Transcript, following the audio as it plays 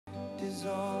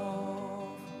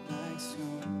dissolve like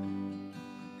snow.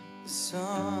 The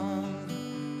sun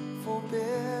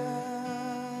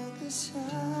forbade the shine,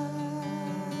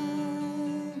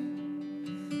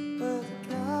 but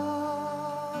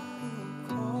God who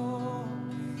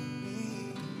called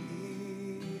me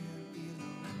here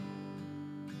below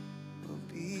will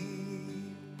be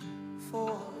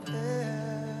forever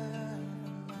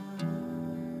mine.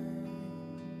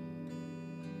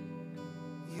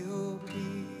 You'll be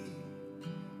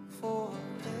forever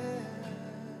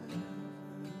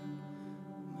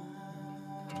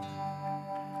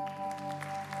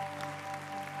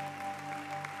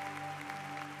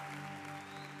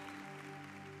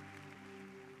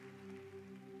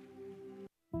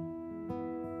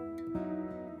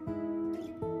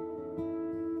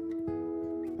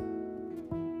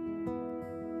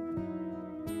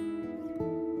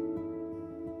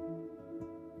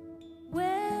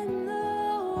When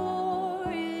the war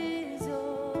is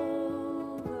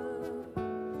over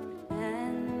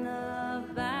and the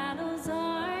battles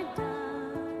are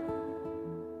done,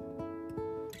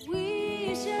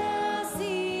 we shall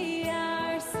see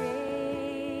our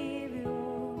Savior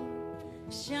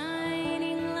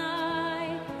shining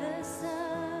like the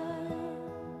sun.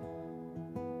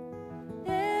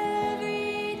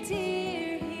 Every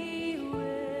tear He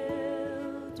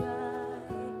will dry,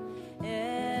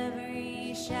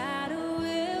 every shadow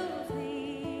will flee.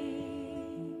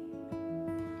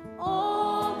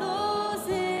 All those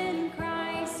in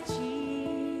Christ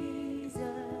Jesus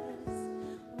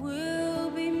will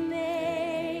be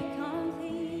made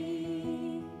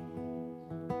complete.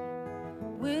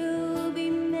 Will be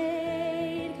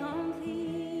made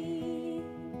complete.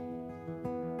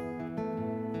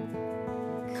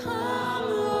 Come,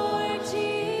 Lord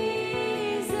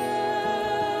Jesus,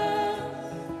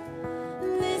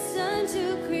 listen to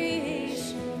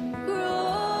creation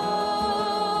groan.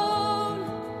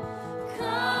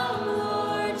 Come,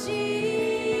 Lord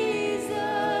Jesus,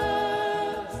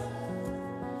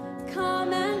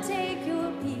 come and take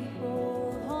your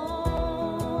people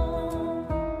home.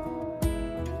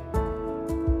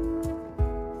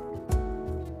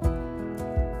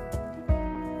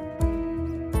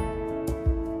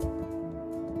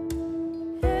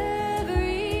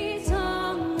 Every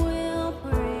tongue will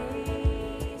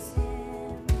praise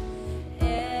Him,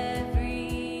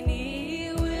 every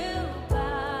knee will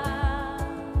bow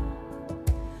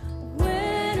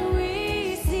when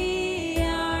we see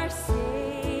our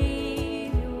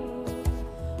Savior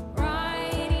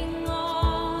riding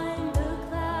on the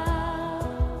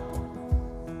clouds,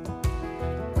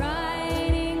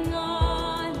 riding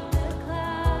on the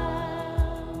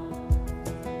clouds.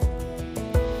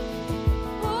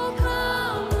 Oh,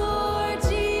 come, Lord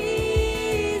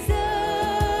Jesus,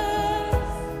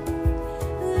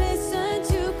 listen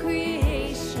to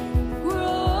creation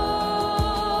groan.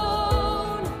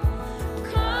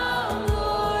 Come,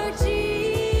 Lord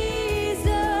Jesus,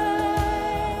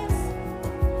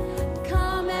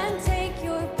 come and take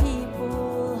your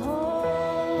people home.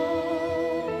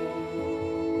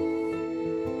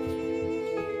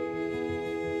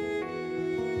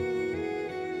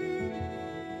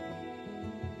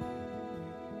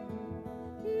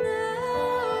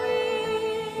 Now we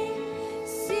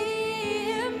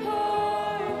see in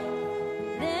part,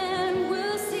 then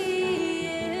we'll see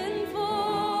in full.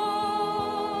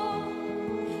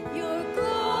 Your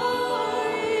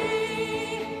glory,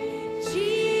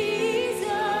 Jesus,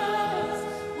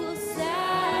 will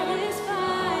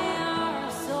satisfy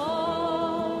our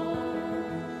soul.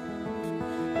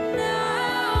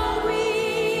 Now we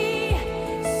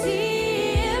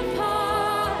see in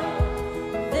part,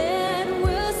 then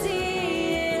we'll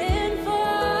see in full.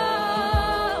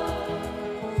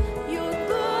 Your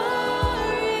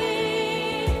glory,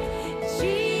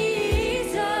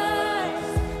 Jesus,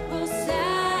 will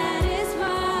satisfy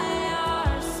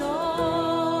our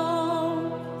soul.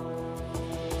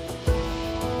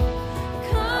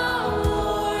 Come,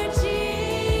 Lord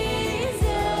Jesus,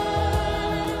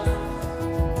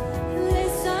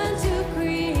 listen to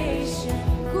creation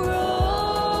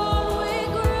grow and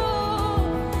grow.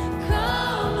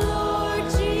 Come, Lord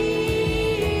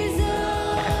Jesus,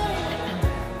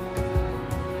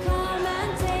 come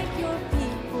and take your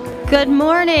people. Good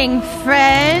morning,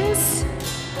 friends.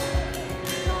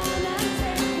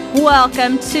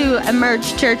 Welcome to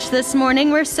Emerge Church this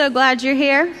morning. We're so glad you're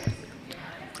here.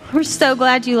 We're so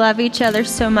glad you love each other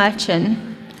so much and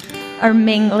are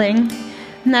mingling,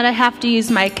 and that I have to use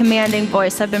my commanding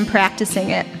voice. I've been practicing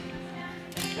it.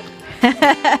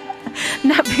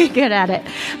 Not very good at it,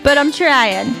 but I'm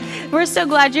trying. We're so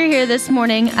glad you're here this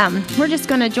morning. We're just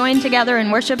going to join together in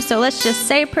worship. So let's just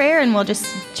say a prayer and we'll just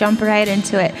jump right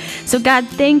into it. So God,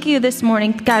 thank you this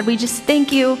morning. God, we just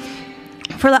thank you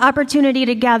for the opportunity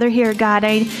to gather here, God.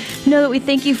 I know that we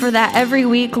thank you for that every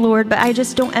week, Lord, but I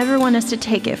just don't ever want us to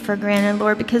take it for granted,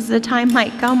 Lord, because the time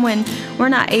might come when we're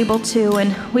not able to.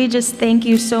 And we just thank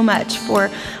you so much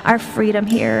for our freedom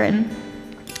here. And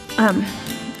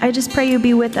I just pray you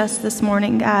be with us this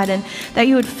morning, God, and that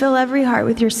you would fill every heart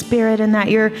with your spirit, and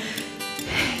that your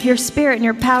spirit and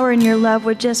your power and your love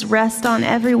would just rest on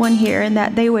everyone here, and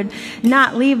that they would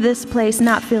not leave this place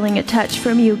not feeling a touch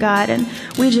from you, God. And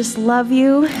we just love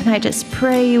you, and I just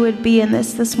pray you would be in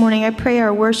this morning. I pray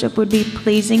our worship would be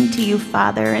pleasing to you,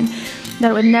 Father, and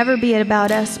that it would never be about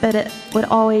us, but it would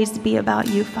always be about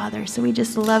you, Father. So we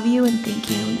just love you and thank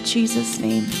you. In Jesus'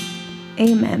 name,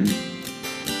 amen.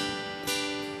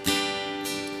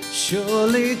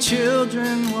 Surely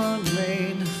children weren't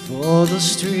made for the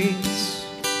streets,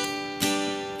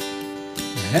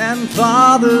 and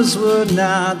fathers were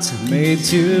not made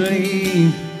to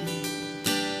lead.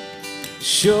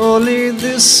 Surely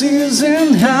this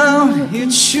isn't how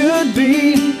it should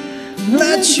be.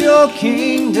 Let your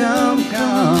kingdom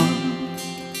come.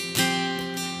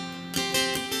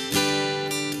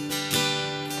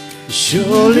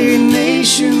 Surely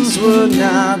nations were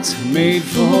not made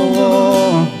for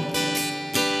war,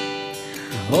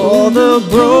 all the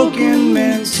broken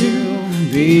meant to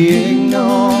be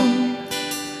ignored.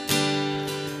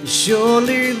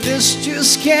 Surely this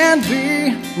just can't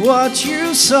be what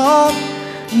you saw.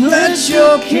 Let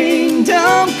your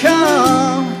kingdom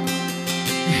come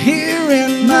here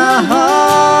in my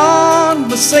heart.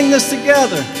 Let's sing this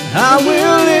together. I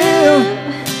will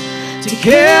live to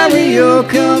carry your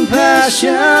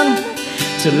compassion,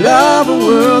 to love a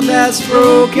world that's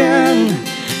broken,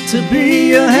 to be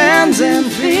your hands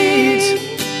and feet.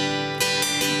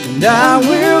 And I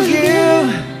will give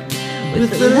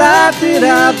with the life that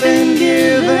I've been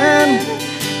given,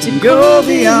 to go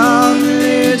beyond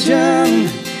religion,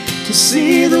 to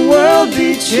see the world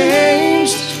be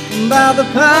changed by the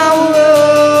power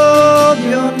of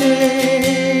your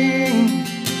name.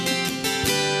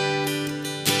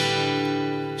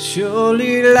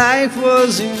 Surely life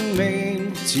wasn't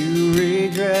made to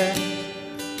regret,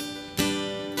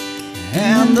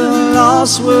 and the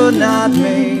lost were not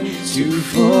made to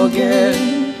forget.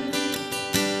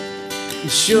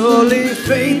 Surely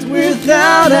faith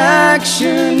without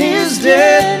action is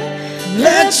dead.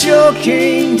 Let your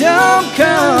kingdom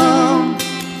come.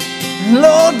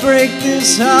 Lord, break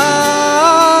this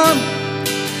heart,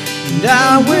 and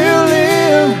I will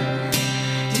live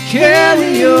to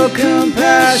carry your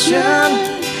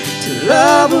compassion, to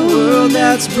love a world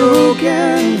that's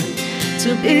broken,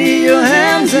 to be your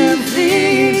hands and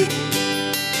feet.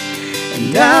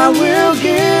 And I will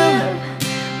give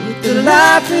with the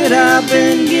life that I've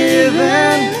been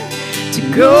given, to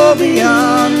go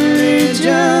beyond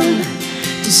religion,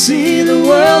 to see the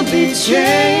world be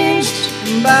changed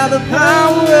by the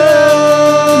power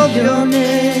of your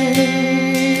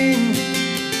name.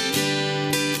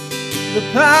 The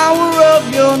power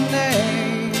of your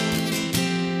name.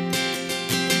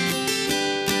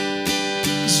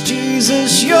 'Cause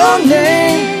Jesus, your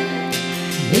name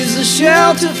is a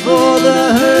shelter for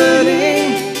the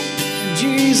hurting.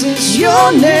 Jesus,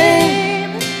 your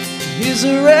name is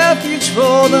a refuge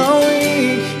for the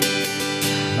weak.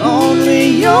 Only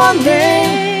your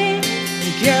name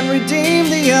can redeem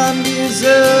the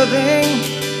undeserving.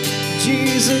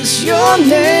 Jesus, your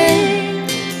name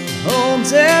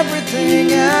holds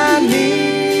everything I need.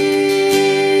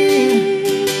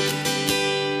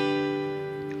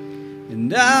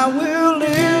 And I will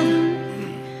live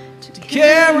to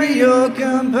carry your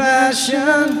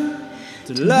compassion,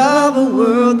 to love a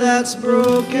world that's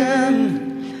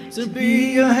broken, to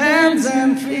be your hands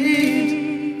and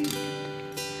feet.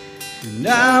 And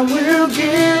I will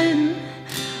give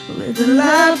with the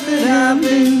life that I've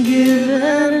been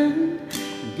given,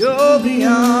 go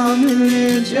beyond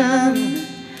religion,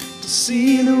 to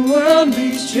see the world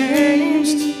be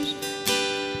changed.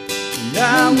 And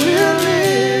I will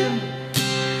live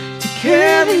to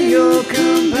carry your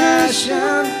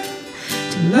compassion,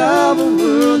 to love a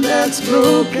world that's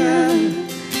broken,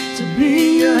 to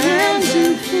be your hands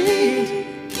and feet.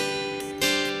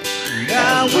 And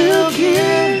I will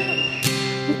give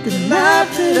with the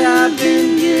life that I've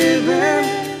been given,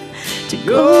 to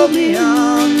go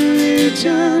beyond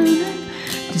religion,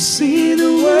 to see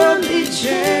the world be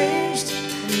changed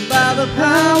by the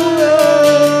power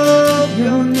of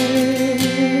your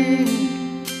name.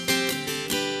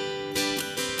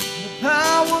 The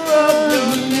power of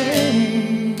your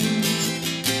name.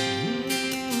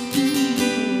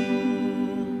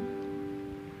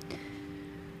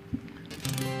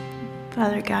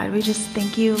 Father God, we just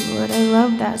thank you, Lord. I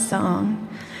love that song.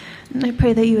 And I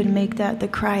pray that you would make that the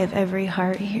cry of every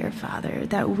heart here, Father,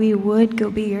 that we would go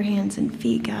be your hands and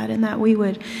feet, God, and that we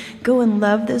would go and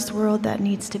love this world that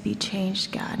needs to be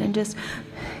changed, God, and just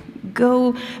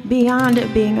go beyond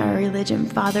it being our religion,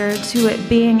 Father, to it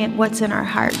being what's in our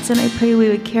hearts. And I pray we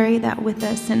would carry that with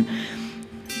us and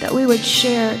that we would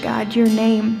share, God, your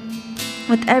name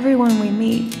with everyone we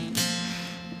meet.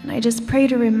 And I just pray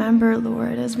to remember,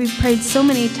 Lord, as we've prayed so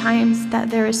many times, that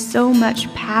there is so much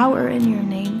power in your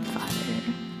name, Father.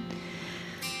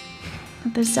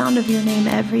 At the sound of your name,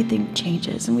 everything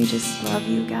changes, and we just love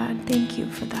you, God. Thank you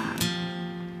for that.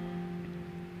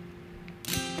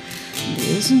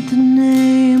 Isn't the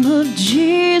name of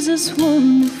Jesus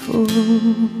wonderful?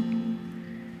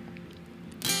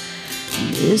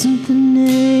 Isn't the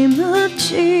name of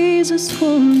Jesus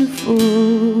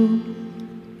wonderful?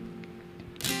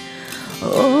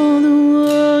 All the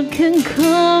world can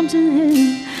come to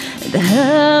him and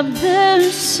have their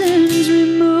sins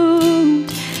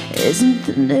removed. Isn't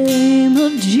the name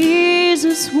of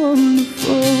Jesus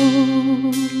wonderful?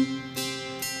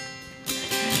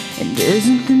 And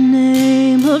isn't the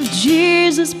name of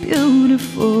Jesus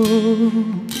beautiful?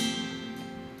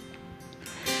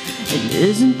 And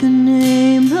isn't the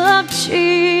name of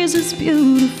Jesus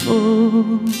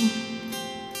beautiful?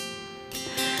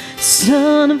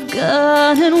 Son of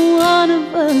God and one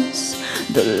of us,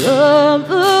 the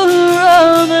lover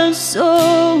of our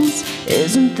souls.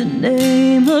 Isn't the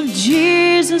name of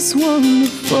Jesus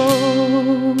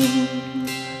wonderful?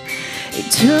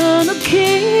 Eternal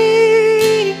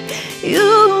King, you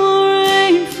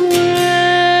reign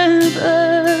forever,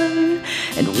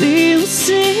 and we will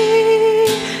sing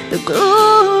the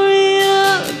glory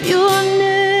of your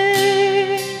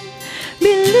name.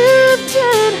 Be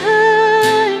lifted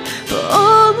high for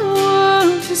all the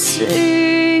world to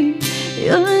sing.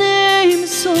 Your name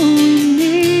is all we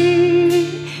need.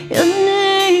 Your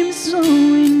name is all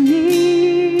we need.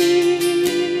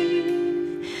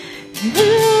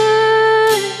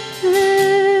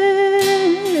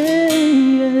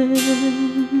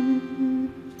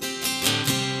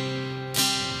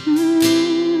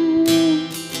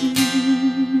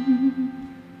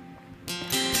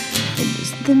 And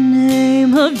is the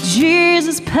name of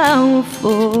Jesus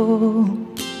powerful?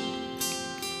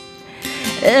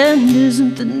 And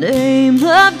isn't the name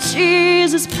of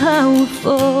Jesus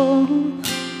powerful?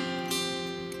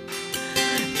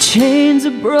 Chains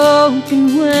are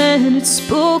broken when it's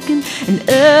spoken, and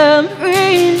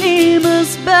every knee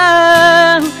must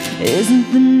bow.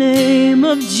 Isn't the name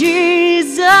of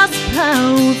Jesus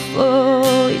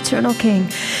powerful? Eternal King,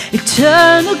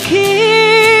 eternal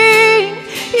King,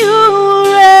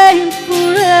 you reign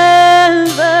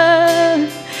forever,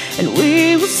 and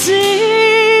we will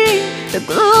sing the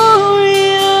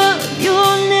glory of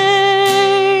your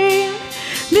name.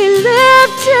 Be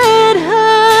lifted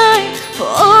high for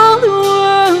all the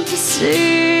world to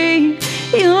sing.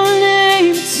 Your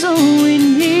name is all we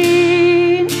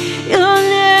need. Your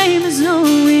name is all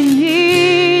we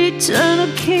need. Eternal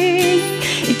King,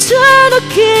 eternal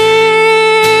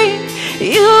King,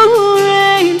 you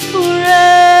reign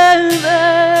forever,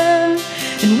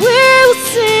 and we will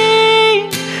sing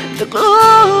the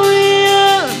glory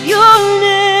of your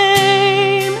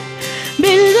name.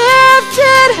 Be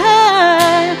lifted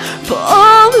high for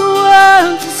all the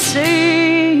world to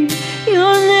sing.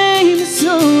 Your name is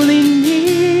all we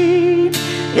need.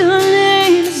 Your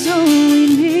name is all we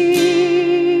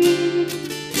need.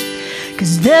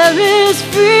 'Cause there is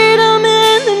freedom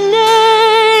in the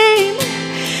name,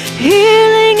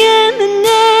 healing in the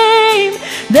name.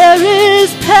 There is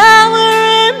power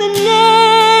in the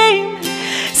name,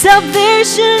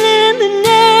 salvation in the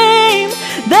name.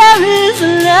 There is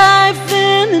life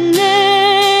in the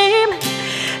name.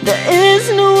 There is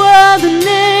no other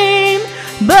name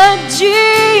but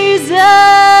Jesus.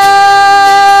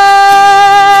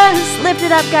 Lift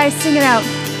it up, guys, sing it out.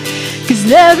 'Cause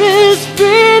there is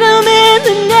freedom in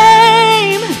the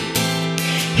name,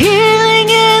 healing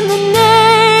in the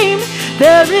name.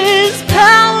 There is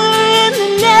power in the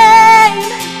name,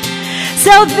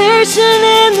 salvation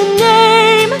in the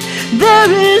name.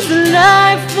 There is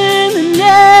life in the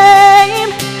name.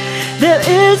 There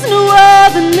is no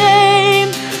other name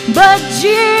but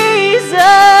Jesus.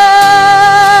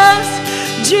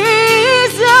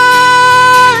 Jesus.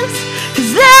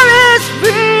 'Cause there is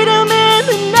freedom in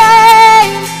the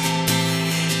name,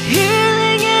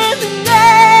 healing in the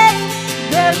name.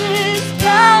 There is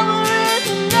power in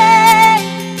the name,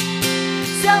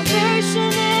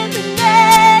 salvation in the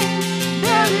name.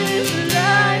 There is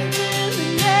life in the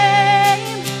name.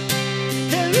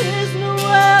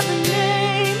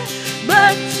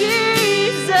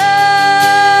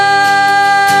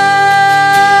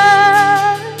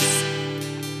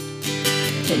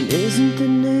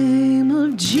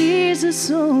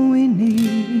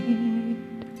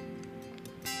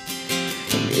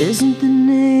 Isn't the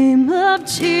name of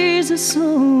Jesus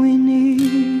all we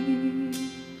need?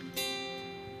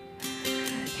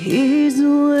 He's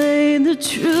the way, the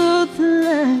truth, the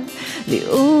life, the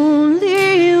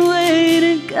only way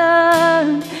to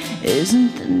God.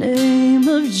 Isn't the name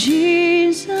of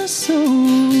Jesus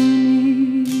all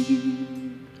we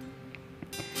need?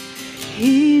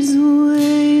 He's the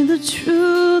way, the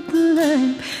truth, the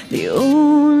life, the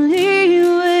only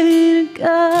way to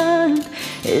God.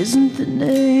 Isn't the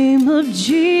name of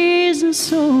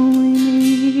Jesus all we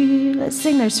need? Let's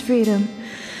sing There's Freedom.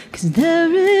 'Cause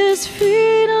there is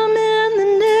freedom in the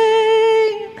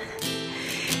name,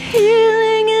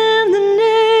 healing in the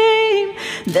name.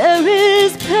 There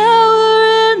is power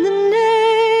in the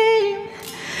name,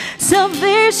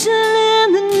 salvation in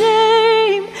the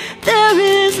name. There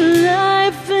is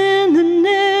life in the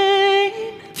name.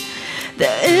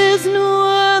 There is no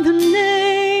other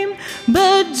name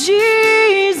but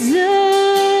Jesus,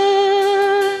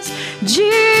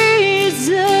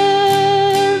 Jesus.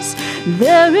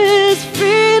 There is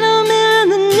freedom in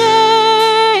the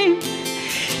name,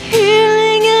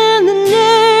 healing in the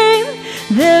name.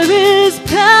 There is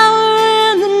power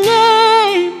in the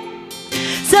name,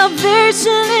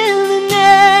 salvation in the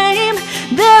name.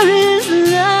 There is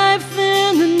life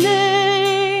in the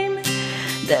name.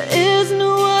 There is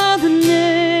no other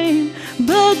name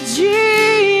but Jesus.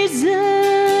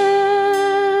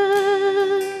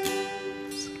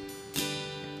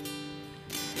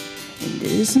 And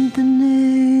isn't the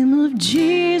name of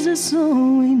Jesus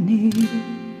all we need?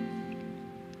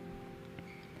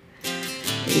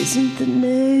 Isn't the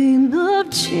name of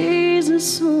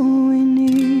Jesus all we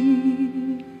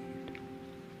need?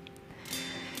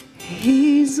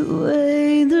 He's the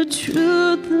way, the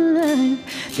truth, the life,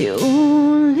 the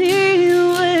only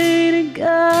way to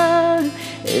God.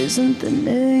 Isn't the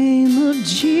name of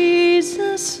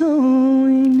Jesus all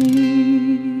we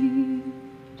need?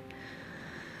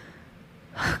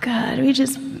 Oh God, we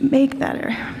just make that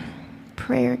our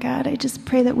prayer, God. I just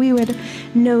pray that we would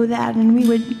know that and we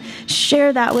would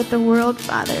share that with the world,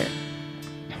 Father.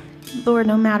 Lord,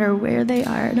 no matter where they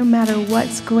are, no matter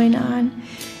what's going on,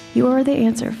 you are the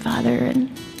answer, Father, and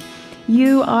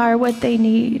you are what they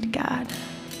need, God.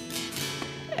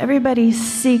 Everybody's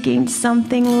seeking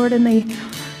something, Lord, and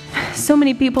so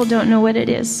many people don't know what it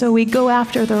is, so we go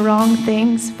after the wrong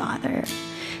things, Father,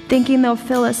 thinking they'll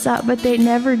fill us up, but they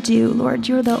never do, Lord.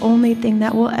 You're the only thing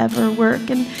that will ever work,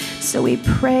 and so we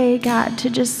pray, God, to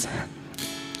just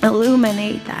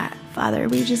illuminate that, Father.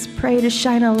 We just pray to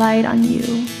shine a light on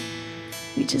you.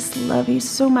 We just love you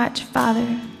so much, Father.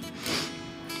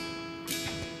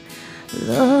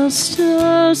 Lost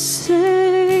or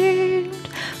saved,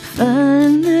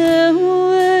 find their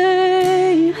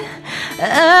way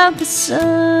at the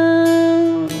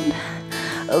sound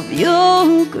of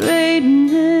your great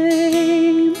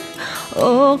name.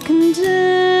 All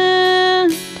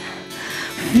condemned,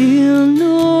 feel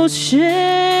no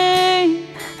shame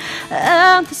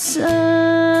at the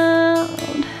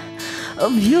sound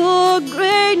of your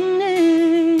great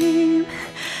name.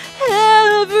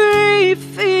 Every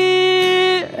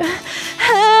fear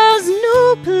has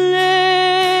no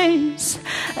place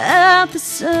at the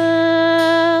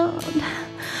sound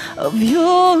of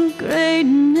your great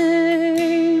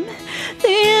name.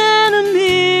 The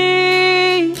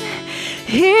enemy,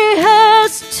 he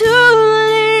has to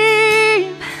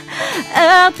leave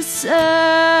at the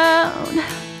sound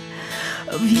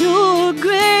of your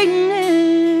great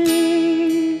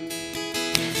name.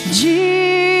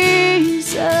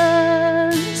 Jesus,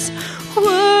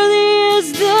 worthy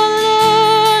is the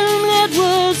Lamb that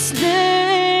was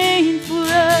slain for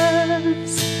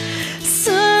us.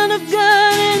 Son of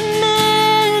God and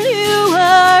man, you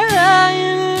are high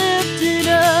and lifted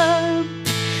up,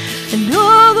 and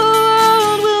all the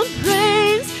world will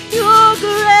praise your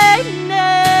great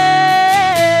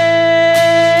name.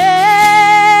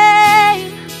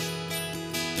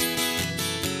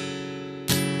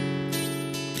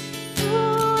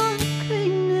 Your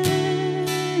great name.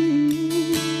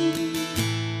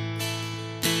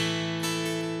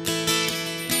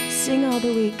 Sing all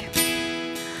the week.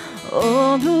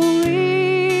 All the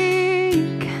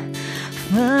weak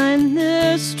find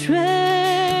their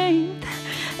strength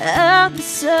at the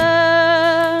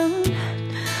sound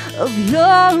of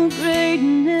your great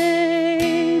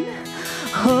name.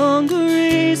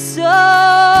 Hungry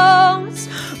souls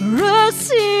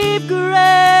receive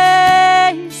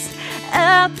grace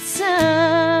at the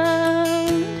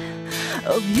sound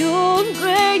of your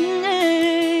great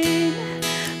name.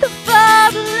 The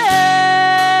fatherless,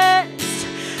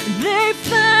 they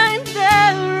find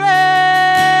their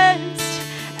rest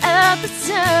at the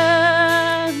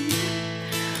sound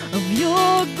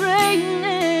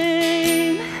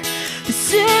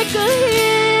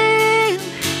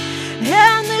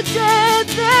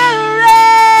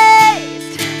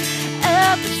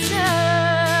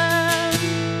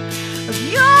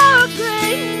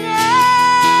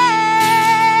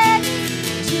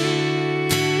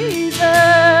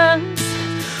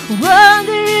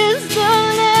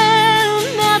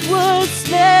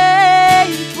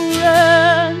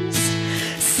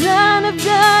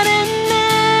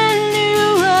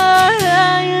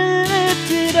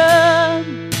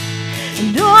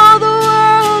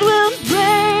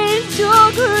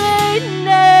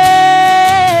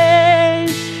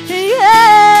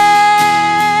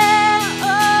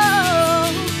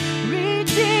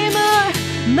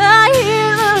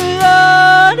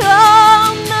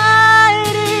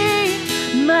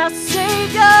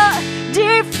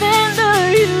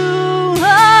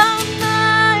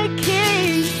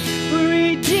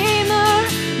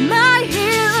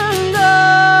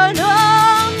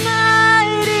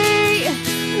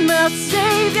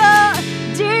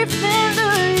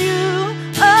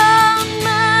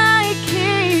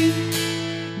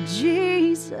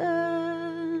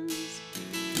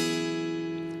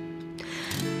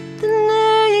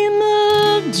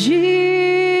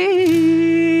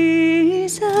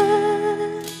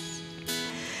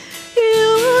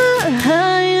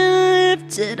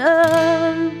lifted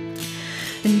up,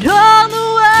 and all the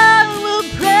world will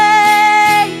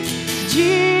praise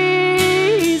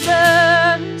Jesus.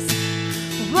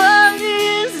 Worthy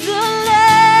is the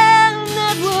Lamb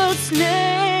that was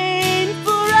slain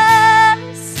for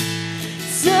us,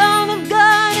 Son of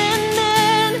God and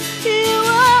man, you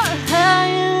are high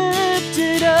and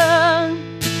lifted up,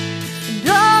 and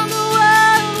all the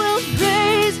world will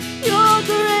praise your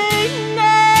great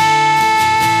name,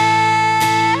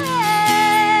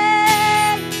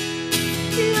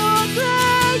 your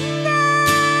great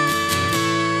name,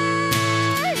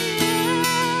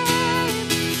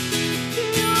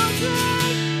 your great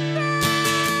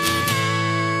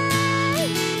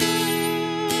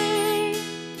name.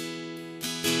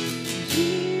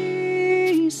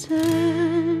 Jesus,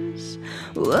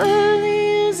 worthy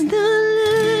is the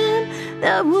Lamb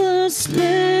that was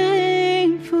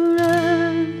slain for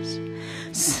us,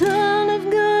 Son of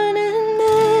God and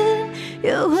man,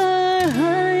 you are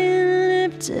high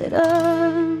and lifted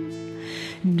up,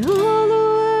 and all the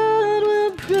world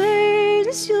will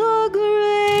praise your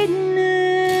great name.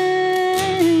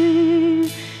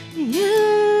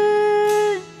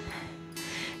 Yeah,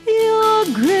 your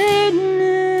great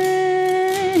name.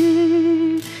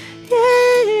 Yeah.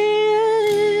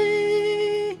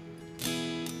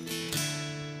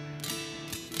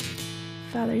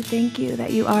 Father, thank you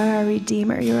that you are our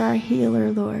Redeemer. You're our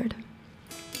healer, Lord.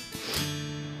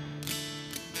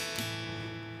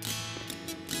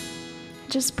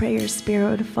 Just pray your Spirit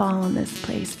would fall in this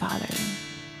place, Father.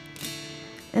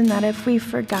 And that if we've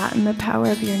forgotten the power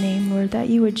of your name, Lord, that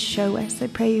you would show us. I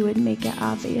pray you would make it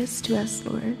obvious to us,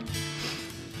 Lord.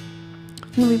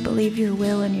 And we believe your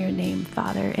will in your name,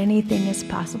 Father. Anything is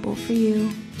possible for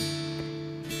you.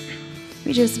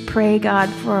 We just pray, God,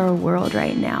 for our world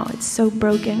right now. It's so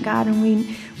broken, God, and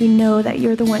we know that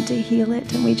you're the one to heal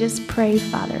it. And we just pray,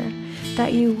 Father,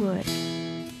 that you would.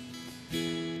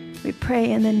 We pray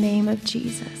in the name of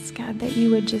Jesus, God, that you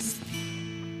would just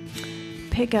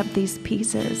pick up these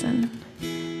pieces and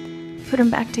put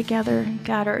them back together,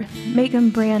 God, or make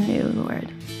them brand new,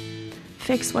 Lord.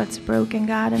 Fix what's broken,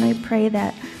 God, and I pray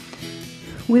that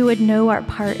we would know our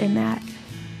part in that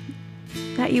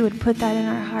you would put that in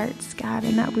our hearts, God,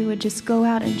 and that we would just go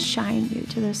out and shine you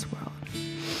to this world.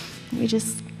 We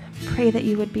just pray that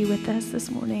you would be with us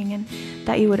this morning and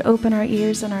that you would open our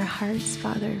ears and our hearts,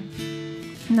 Father,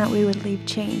 and that we would leave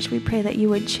changed. We pray that you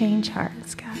would change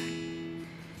hearts, God.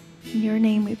 In your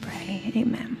name we pray.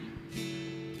 Amen.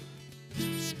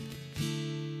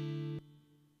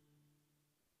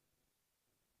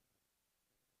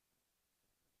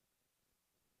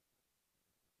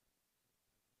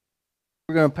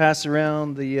 We're going to pass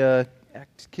around the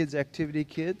kids' activity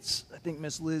kits. I think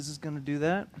Miss Liz is going to do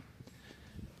that.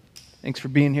 Thanks for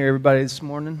being here, everybody, this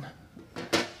morning.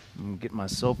 I'm going to get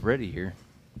myself ready here.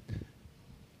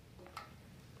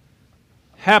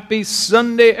 Happy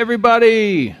Sunday,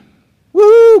 everybody!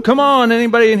 Woo! Come on,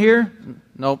 anybody in here?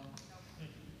 Nope.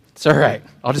 It's all right.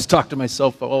 I'll just talk to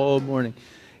myself all morning.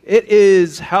 It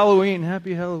is Halloween.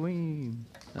 Happy Halloween.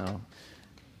 No.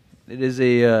 It is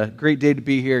a great day to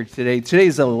be here today. Today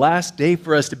is the last day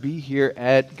for us to be here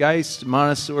at Geist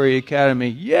Montessori Academy.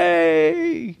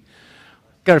 Yay!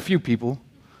 Got a few people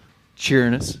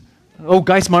cheering us. Oh,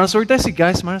 Geist Montessori? Did I say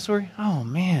Geist Montessori? Oh,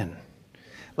 man.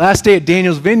 Last day at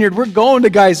Daniel's Vineyard. We're going to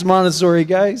Geist Montessori,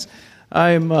 guys.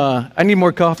 I need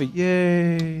more coffee.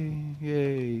 Yay,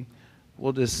 yay.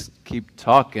 We'll just keep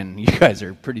talking. You guys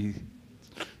are pretty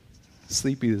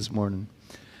sleepy this morning.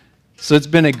 So it's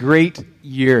been a great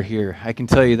year here. I can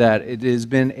tell you that. It has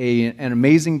been an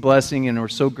amazing blessing, and we're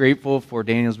so grateful for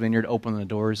Daniel's Vineyard opening the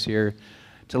doors here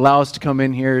to allow us to come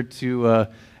in here to,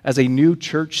 as a new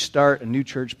church start, a new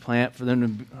church plant, for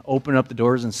them to open up the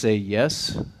doors and say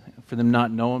yes, for them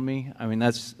not knowing me. I mean,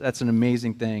 that's an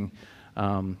amazing thing.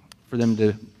 For them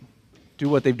to do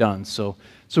what they've done. So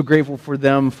grateful for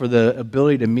them, for the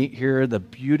ability to meet here, the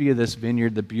beauty of this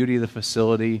vineyard, the beauty of the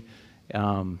facility,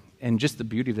 and just the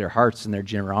beauty of their hearts and their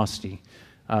generosity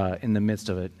in the midst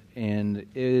of it. And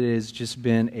it has just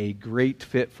been a great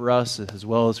fit for us as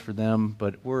well as for them,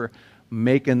 but we're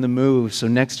making the move. So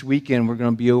next weekend, we're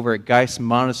going to be over at Geist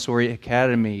Montessori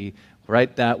Academy,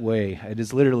 right that way. It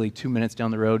is literally 2 minutes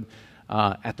down the road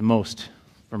at the most,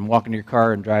 from walking to your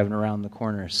car and driving around the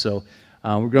corner. So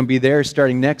we're going to be there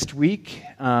starting next week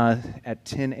at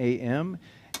 10 a.m.,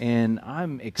 and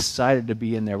I'm excited to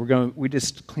be in there. We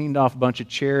just cleaned off a bunch of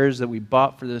chairs that we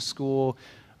bought for this school.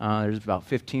 There's about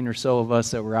 15 or so of us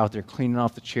that were out there cleaning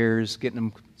off the chairs, getting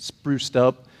them spruced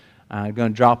up. I'm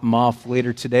going to drop them off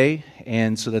later today,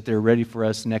 and so that they're ready for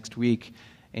us next week.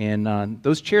 And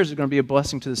those chairs are going to be a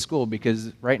blessing to the school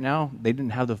because right now they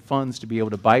didn't have the funds to be able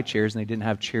to buy chairs, and they didn't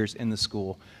have chairs in the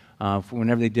school.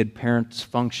 Whenever they did parents'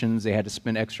 functions, they had to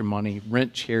spend extra money,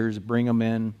 rent chairs, bring them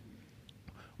in.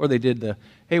 Or they did the,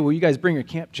 hey, will you guys bring your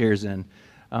camp chairs in?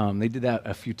 They did that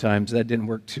a few times. That didn't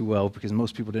work too well because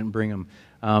most people didn't bring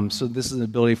them. So this is an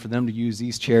ability for them to use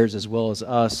these chairs as well as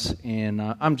us. And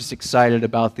I'm just excited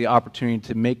about the opportunity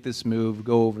to make this move,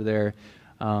 go over there,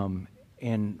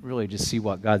 and really just see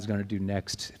what God's going to do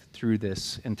next through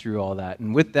this and through all that.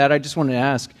 And with that, I just wanted to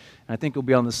ask, and I think it'll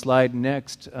be on the slide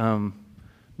next.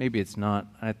 Maybe it's not.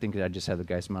 I think I just have the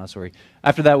guy smile. Sorry.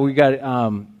 After that, we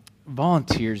got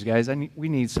volunteers, guys. We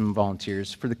need some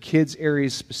volunteers for the kids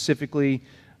areas specifically,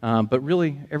 but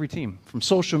really every team, from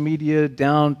social media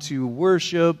down to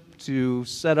worship to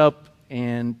set up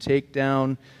and take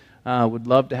down. Would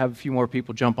love to have a few more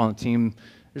people jump on the team.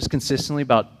 There's consistently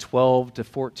about 12 to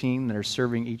 14 that are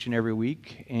serving each and every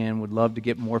week, and would love to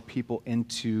get more people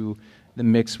into the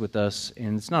mix with us.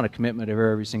 And it's not a commitment of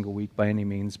every single week by any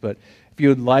means, but if you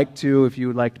would like to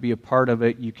be a part of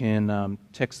it, you can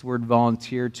text the word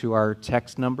volunteer to our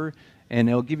text number, and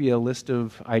it'll give you a list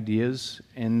of ideas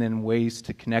and then ways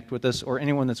to connect with us, or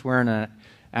anyone that's wearing a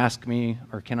Ask Me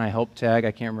or Can I Help tag,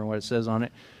 I can't remember what it says on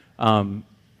it.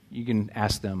 You can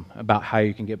ask them about how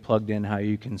you can get plugged in, how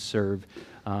you can serve.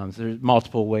 So there's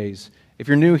multiple ways. If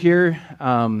you're new here,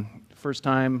 first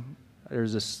time,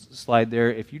 there's a slide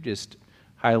there. If you just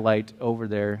highlight over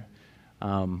there,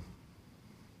 we're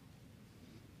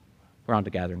on the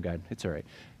gathering guide. It's all right.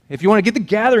 If you want to get the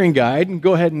gathering guide,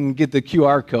 go ahead and get the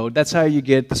QR code. That's how you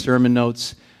get the sermon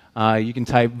notes. You can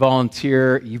type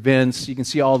volunteer, events. You can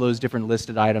see all those different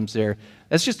listed items there.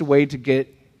 That's just a way to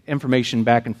get information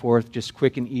back and forth, just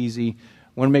quick and easy.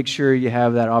 Want to make sure you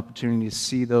have that opportunity to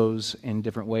see those in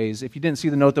different ways. If you didn't see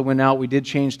the note that went out, we did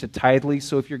change to Tithely.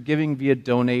 So if you're giving via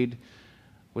Donate,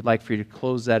 would like for you to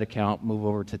close that account, move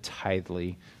over to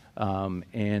Tithely.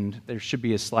 And there should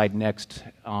be a slide next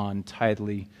on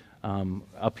Tithely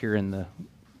up here in the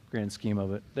grand scheme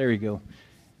of it. There you go.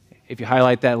 If you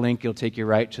highlight that link, it'll take you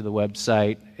right to the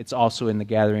website. It's also in the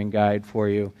gathering guide for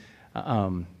you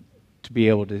to be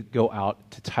able to go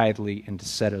out to Tithely and to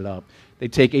set it up. They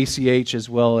take ACH as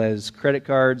well as credit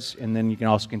cards, and then you can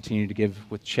also continue to give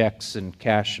with checks and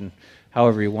cash and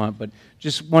however you want. But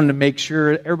just wanted to make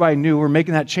sure everybody knew we're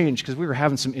making that change because we were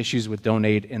having some issues with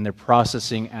Donate and their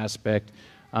processing aspect.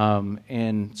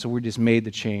 And so we just made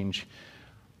the change.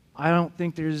 I don't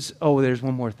think there's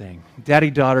one more thing.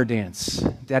 Daddy-daughter dance.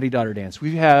 Daddy-daughter dance.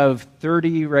 We have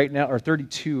 30 right now, or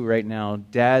 32 right now,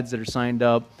 dads that are signed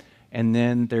up, and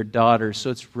then their daughters.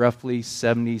 So it's roughly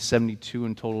 70, 72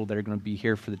 in total that are going to be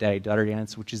here for the Daddy-daughter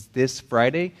dance, which is this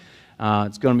Friday.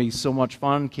 It's going to be so much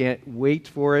fun. Can't wait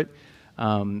for it.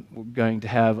 We're going to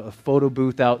have a photo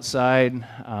booth outside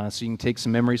so you can take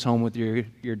some memories home with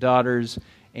your daughters,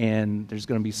 and there's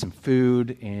going to be some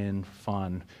food and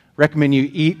fun. Recommend you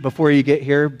eat before you get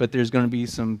here, but there's going to be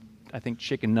some, I think,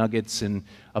 chicken nuggets and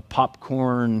a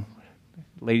popcorn.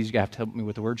 Ladies, you're going to have to help me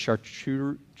with the word.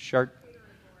 Charcuterie?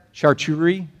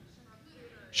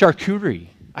 Charcuterie.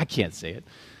 I can't say it.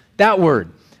 That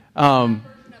word.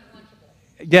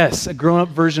 Yes, a grown-up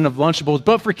version of Lunchables,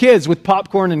 but for kids with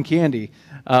popcorn and candy.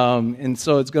 And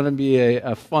so it's going to be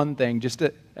a fun thing, just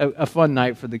a fun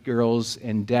night for the girls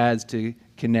and dads to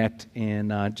connect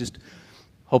and just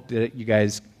hope that you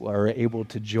guys are able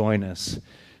to join us.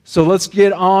 So let's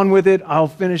get on with it. I'll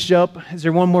finish up. Is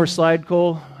there one more slide,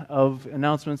 Cole, of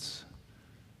announcements?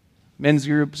 Men's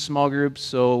groups, small groups.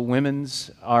 So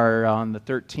women's are on the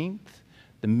 13th.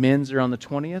 The men's are on the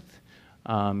 20th.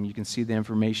 You can see the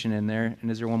information in there. And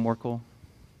is there one more, Cole?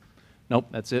 Nope,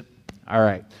 that's it. All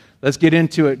right. Let's get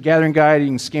into it. Gathering guide, you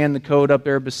can scan the code up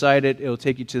there beside it. It'll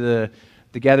take you to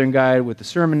the gathering guide with the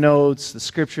sermon notes, the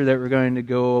scripture that we're going to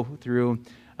go through.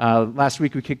 Last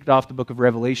week we kicked off the book of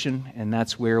Revelation, and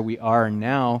that's where we are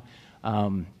now.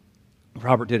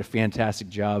 Robert did a fantastic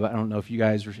job. I don't know if you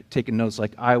guys were taking notes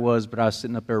like I was, but I was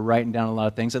sitting up there writing down a lot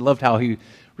of things. I loved how he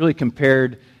really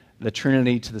compared the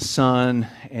Trinity to the Son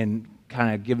and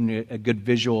kind of giving you a good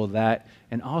visual of that,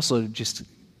 and also just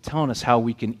telling us how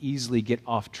we can easily get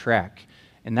off track.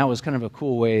 And that was kind of a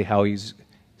cool way how he's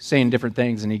saying different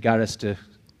things, and he got us to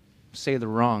say the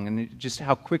wrong, and just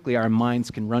how quickly our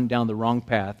minds can run down the wrong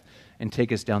path and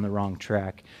take us down the wrong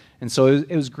track. And so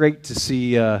it was great to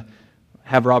see,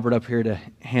 have Robert up here to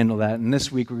handle that. And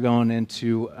this week we're going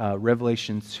into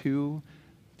Revelation 2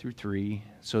 through 3,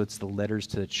 so it's the letters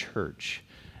to the church.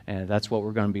 And that's what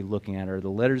we're going to be looking at, are the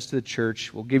letters to the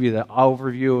church. We'll give you the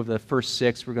overview of the first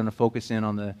 6. We're going to focus in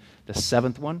on the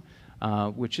 7th one.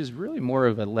 which is really more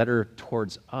of a letter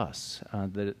towards us.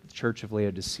 The Church of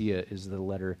Laodicea is the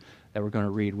letter that we're going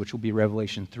to read, which will be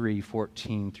Revelation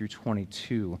 3:14 through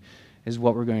 22, is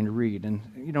what we're going to read. And,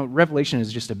 you know, Revelation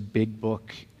is just a big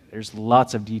book. There's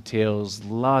lots of details,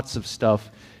 lots of stuff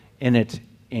in it,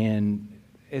 and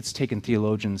it's taken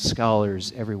theologians,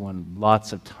 scholars, everyone,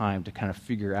 lots of time to kind of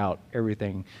figure out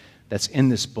everything that's in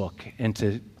this book and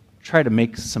to try to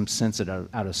make some sense out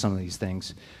of some of these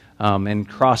things, and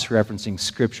cross-referencing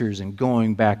scriptures and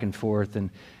going back and forth. And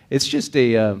it's just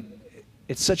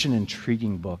it's such an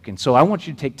intriguing book. And so I want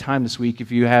you to take time this week,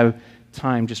 if you have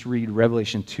time, just read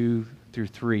Revelation 2 through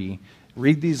 3.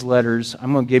 Read these letters.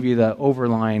 I'm going to give you the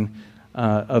overline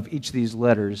of each of these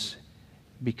letters,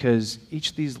 because each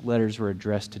of these letters were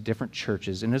addressed to different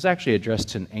churches, and it was actually addressed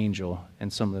to an angel in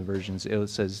some of the versions. It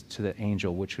says to the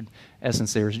angel, which would, in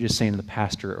essence, they were just saying to the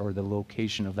pastor or the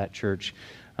location of that church.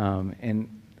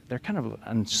 And they're kind of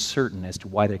uncertain as to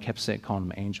why they kept calling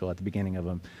him angel at the beginning of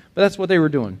them. But that's what they were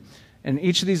doing. And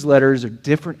each of these letters are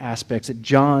different aspects that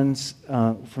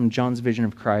from John's vision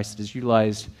of Christ is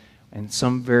utilized in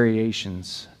some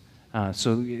variations.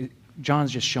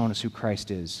 John's just showing us who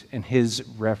Christ is and his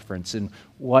reference and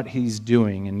what he's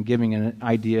doing and giving an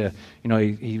idea. You know,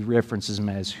 he references him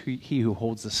as he who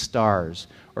holds the stars,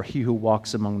 or he who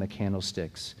walks among the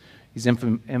candlesticks. He's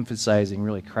emphasizing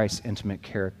really Christ's intimate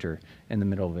character in the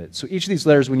middle of it. So each of these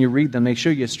letters, when you read them, they show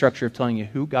you a structure of telling you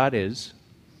who God is.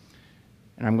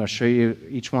 And I'm going to show you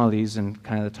each one of these and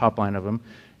kind of the top line of them,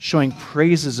 showing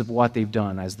praises of what they've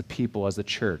done as the people, as the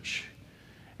church.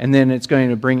 And then it's going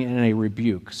to bring in a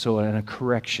rebuke, so in a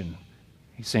correction.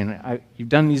 He's saying, you've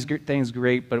done these things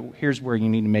great, but here's where you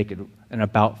need to make it an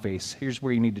about face. Here's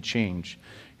where you need to change.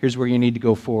 Here's where you need to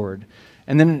go forward.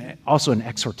 And then also an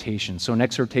exhortation. So an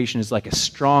exhortation is like a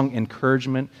strong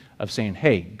encouragement of saying,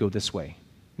 hey, go this way.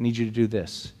 I need you to do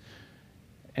this.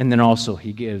 And then also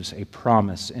he gives a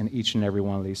promise in each and every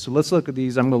one of these. So let's look at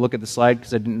these. I'm going to look at the slide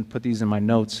because I didn't put these in my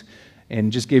notes,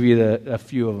 and just give you a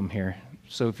few of them here.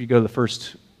 So if you go to the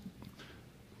first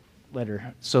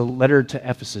letter. So letter to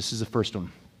Ephesus is the first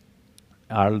one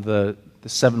out of the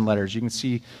 7 letters. You can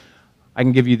see, I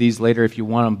can give you these later if you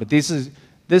want them, but this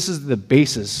is the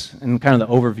basis and kind of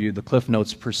the overview, the cliff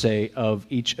notes per se, of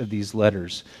each of these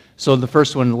letters. So the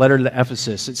first one, letter to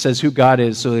Ephesus, it says who God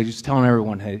is. So he's telling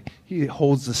everyone, hey, he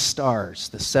holds the stars,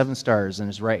 the 7 stars in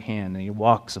his right hand, and he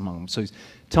walks among them. So he's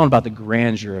telling about the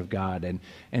grandeur of God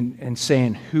and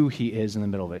saying who he is in the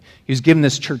middle of it. He's giving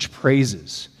this church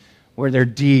praises, where their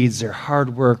deeds, their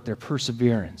hard work, their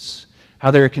perseverance, how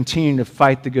they're continuing to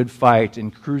fight the good fight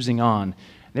and cruising on.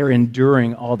 They're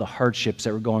enduring all the hardships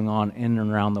that were going on in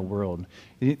and around the world.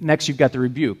 Next, you've got the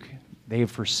rebuke. They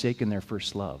have forsaken their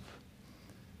first love.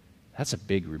 That's a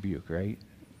big rebuke, right?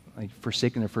 Like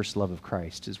forsaking their first love of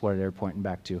Christ is what they're pointing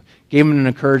back to. Gave them an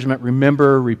encouragement.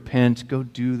 Remember, repent, go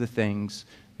do the things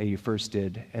that you first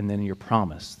did. And then your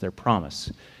promise, their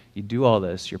promise. You do all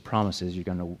this, your promise is you're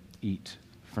going to eat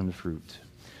from the fruit.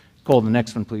 Cole, the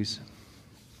next one, please.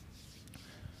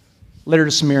 Letter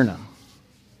to Smyrna.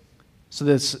 So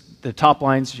the top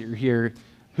lines are here.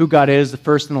 Who God is, the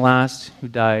first and the last, who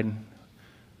died.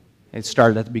 It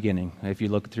started at the beginning. If you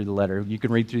look through the letter, you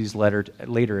can read through these letters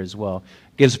later as well.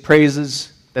 Gives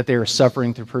praises that they are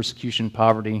suffering through persecution,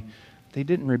 poverty. They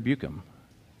didn't rebuke them.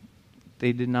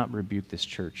 They did not rebuke this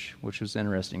church, which was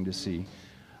interesting to see.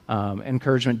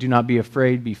 Encouragement, do not be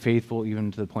afraid, be faithful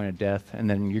even to the point of death, and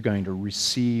then you're going to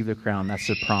receive the crown. That's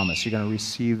the promise. You're going to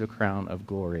receive the crown of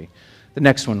glory. The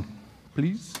next one,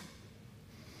 please.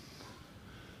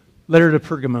 Letter to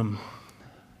Pergamum.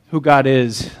 Who God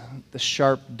is, the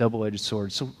sharp double-edged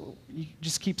sword. So you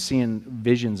just keep seeing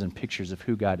visions and pictures of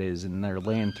who God is, and they're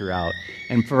laying throughout.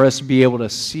 And for us to be able to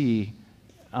see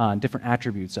different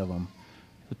attributes of him.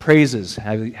 The praises,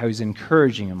 how he's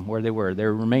encouraging them where they were. They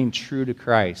remained true to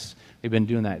Christ. They've been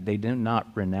doing that. They did not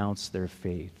renounce their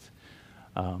faith.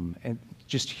 And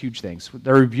just huge things.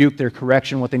 Their rebuke, their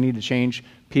correction, what they need to change.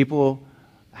 People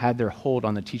had their hold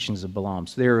on the teachings of Balaam.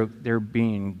 So they're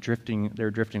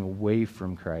drifting away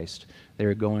from Christ.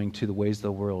 They're going to the ways of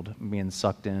the world, being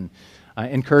sucked in.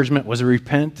 Encouragement was a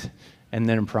repent, and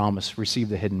then a promise, receive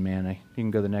the hidden manna. You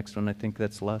can go to the next one. I think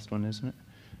that's the last one, isn't it?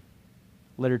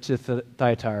 Letter to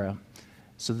Thyatira.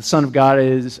 So the Son of God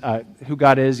is, who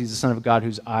God is, he's the Son of God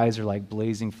whose eyes are like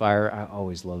blazing fire. I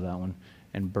always love that one.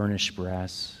 And burnished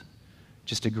brass.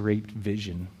 Just a great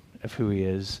vision of who he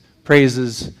is.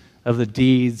 Praises of the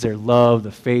deeds, their love,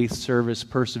 the faith, service,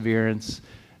 perseverance.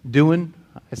 Doing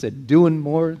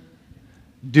more.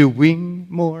 Doing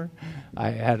more. I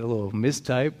had a little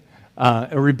mistype.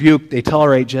 A rebuke, they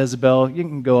tolerate Jezebel. You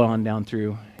can go on down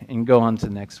through and go on to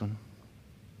the next one.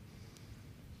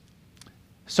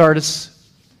 Sardis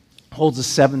holds the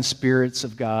 7 spirits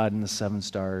of God and the 7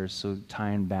 stars, so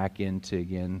tying back into,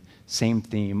 again, same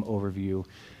theme, overview.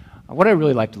 What I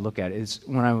really like to look at is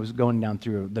when I was going down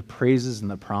through the praises and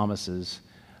the promises,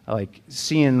 like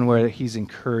seeing where he's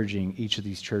encouraging each of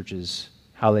these churches,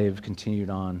 how they've continued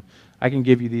on. I can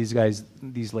give you these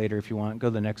later if you want. Go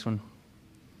to the next one.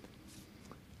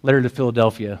 Letter to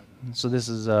Philadelphia. So this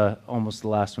is almost the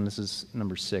last one. This is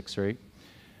number 6, right?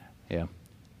 Yeah.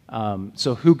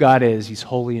 So who God is, he's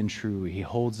holy and true. He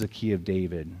holds the key of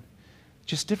David.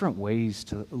 Just different ways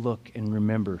to look and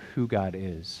remember who God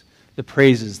is. The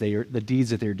praises, the deeds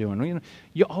that they're doing.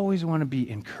 You always want to be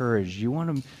encouraged. You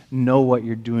want to know what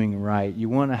you're doing right. You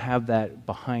want to have that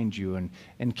behind you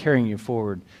and carrying you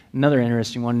forward. Another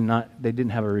interesting one, they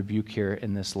didn't have a rebuke here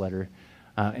in this letter.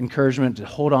 Encouragement to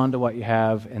hold on to what you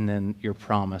have, and then your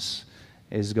promise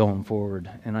is going forward.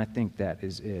 And I think that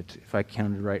is it, if I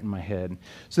counted right in my head.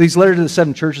 So these letters to the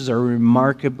 7 churches are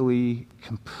remarkably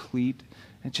complete.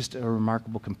 It's just a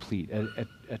remarkable complete, a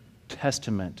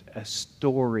testament, a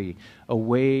story, a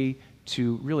way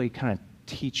to really kind of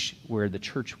teach where the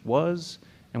church was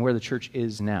and where the church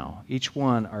is now. Each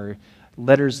one are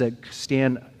letters that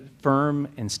stand firm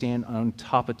and stand on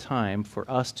top of time for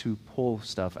us to pull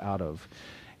stuff out of.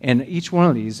 And each one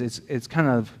of these, it's kind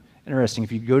of interesting.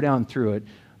 If you go down through it,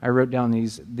 I wrote down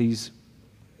these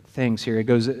things here. It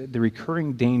goes, the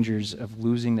recurring dangers of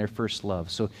losing their first love.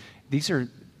 So these are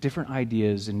different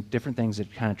ideas and different things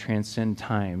that kind of transcend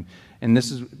time. And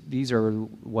these are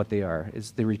what they are. It's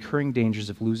the recurring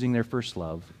dangers of losing their first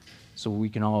love. So we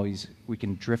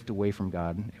can drift away from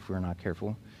God if we're not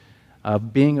careful.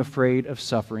 Being afraid of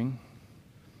suffering,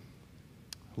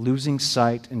 losing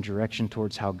sight and direction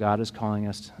towards how God is calling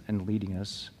us and leading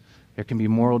us. There can be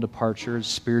moral departures,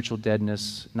 spiritual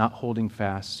deadness, not holding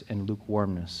fast, and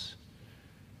lukewarmness.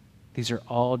 These are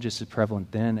all just as prevalent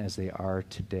then as they are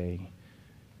today,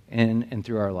 in and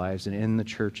through our lives and in the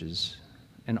churches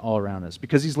and all around us.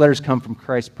 Because these letters come from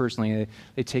Christ personally,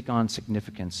 they take on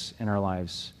significance in our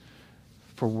lives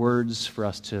for words for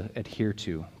us to adhere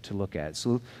to look at.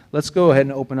 So let's go ahead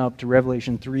and open up to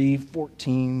Revelation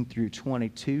 3:14 through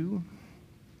 22.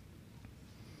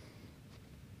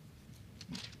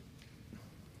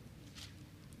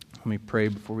 Let me pray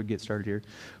before we get started here.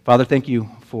 Father, thank you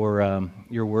for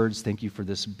your words. Thank you for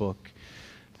this book.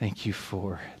 Thank you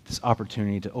for this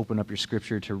opportunity to open up your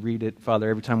scripture, to read it. Father,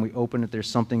 every time we open it, there's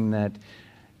something that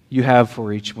you have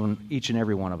for each and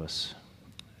every one of us.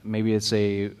 Maybe it's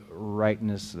a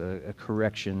rightness, a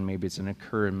correction. Maybe it's an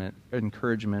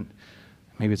encouragement.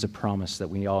 Maybe it's a promise that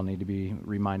we all need to be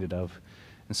reminded of.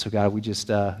 And so, God, we just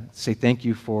say thank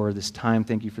you for this time.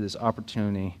 Thank you for this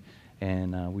opportunity.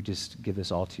 And we just give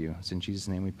this all to you. It's in Jesus'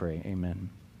 name we pray. Amen.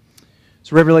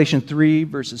 So Revelation 3,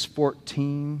 verses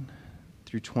 14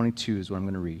 through 22 is what I'm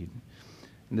going to read.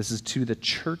 And this is to the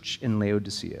church in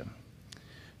Laodicea.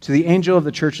 To the angel of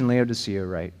the church in Laodicea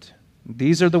write,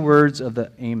 these are the words of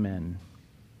the Amen,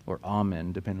 or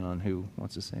Amen, depending on who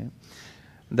wants to say it.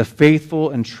 The faithful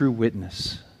and true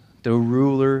witness, the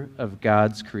ruler of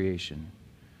God's creation.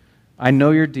 I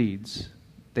know your deeds,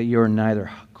 that you are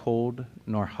neither cold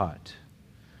nor hot.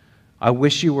 I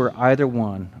wish you were either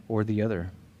one or the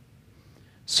other.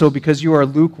 So because you are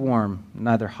lukewarm,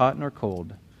 neither hot nor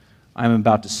cold, I am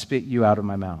about to spit you out of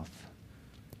my mouth.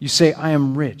 You say, I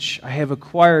am rich, I have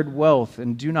acquired wealth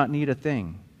and do not need a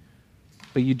thing.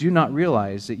 But you do not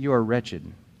realize that you are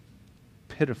wretched,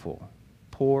 pitiful,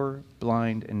 poor,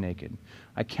 blind, and naked.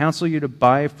 I counsel you to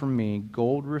buy from me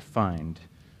gold refined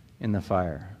in the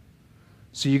fire,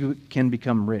 so you can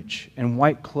become rich, and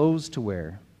white clothes to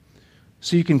wear,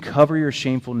 so you can cover your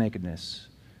shameful nakedness,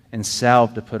 and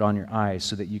salve to put on your eyes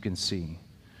so that you can see.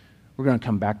 We're going to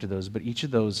come back to those, but each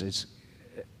of those is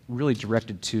really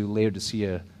directed to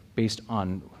Laodicea based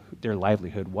on their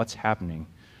livelihood, what's happening.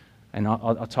 And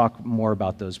I'll talk more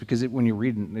about those, because when you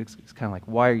read it, it's kind of like,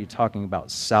 why are you talking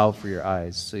about salve for your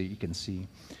eyes so you can see?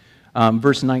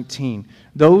 Verse 19,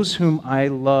 those whom I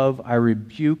love I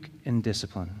rebuke and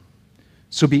discipline.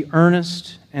 So be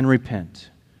earnest and repent.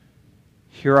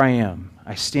 Here I am.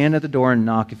 I stand at the door and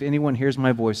knock. If anyone hears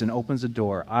my voice and opens the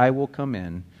door, I will come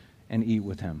in and eat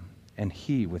with him, and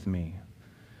he with me.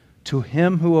 To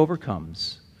him who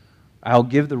overcomes, I'll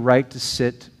give the right to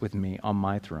sit with me on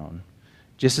my throne,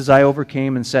 just as I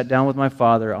overcame and sat down with my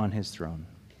Father on his throne.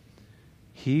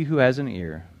 He who has an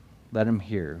ear, let him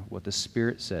hear what the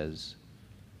Spirit says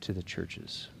to the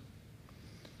churches.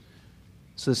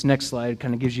 So this next slide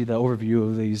kind of gives you the overview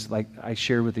of these, like I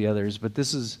shared with the others, but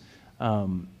this is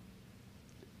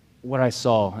what I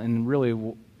saw, and really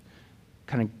kind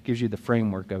kind of gives you the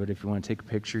framework of it. If you want to take a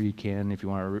picture, you can. If you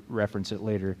want to reference it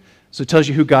later. So it tells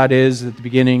you who God is at the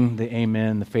beginning, the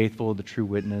Amen, the faithful, the true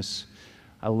witness.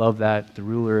 I love that, the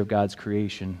ruler of God's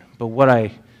creation. But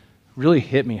what really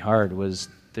hit me hard was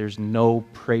there's no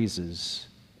praises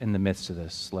in the midst of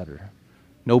this letter.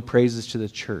 No praises to the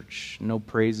church. No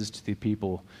praises to the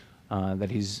people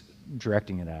that he's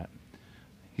directing it at.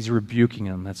 He's rebuking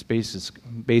them. That's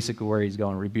basically where he's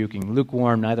going, rebuking.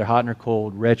 Lukewarm, neither hot nor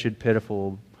cold, wretched,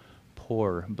 pitiful,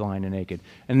 poor, blind, and naked.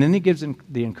 And then he gives them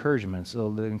the encouragement. So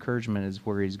the encouragement is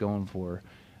where he's going for,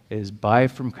 is buy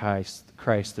from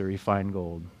Christ the refined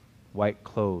gold, white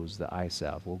clothes, the eye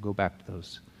salve. We'll go back to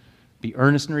those. Be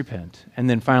earnest and repent. And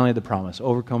then finally the promise,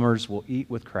 overcomers will eat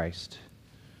with Christ,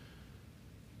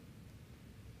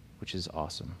 which is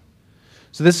awesome.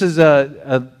 So this is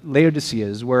Laodicea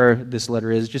is where this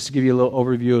letter is, just to give you a little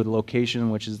overview of the location,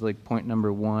 which is like point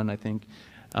number 1, I think.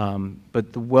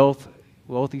 But the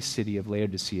wealthy city of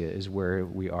Laodicea is where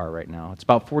we are right now. It's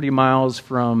about 40 miles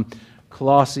from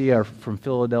Colossae, or from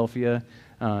Philadelphia,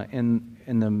 in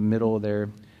the middle there.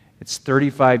 It's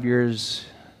 35 years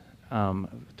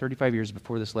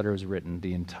before this letter was written.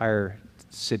 The entire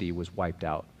city was wiped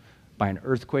out by an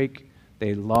earthquake.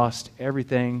 They lost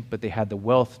everything, but they had the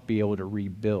wealth to be able to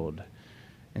rebuild.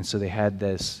 And so they had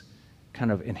this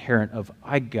kind of inherent of,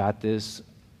 I got this,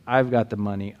 I've got the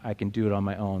money, I can do it on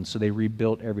my own. So they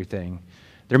rebuilt everything.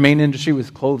 Their main industry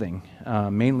was clothing,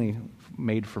 mainly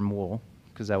made from wool,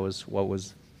 because that was what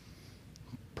was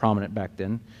prominent back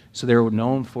then. So they were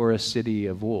known for a city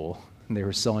of wool, and they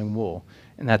were selling wool.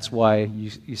 And that's why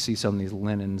you see some of these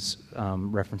linens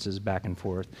references back and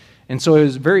forth. And so it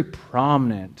was very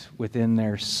prominent within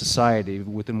their society,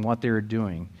 within what they were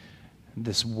doing.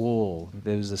 This wool,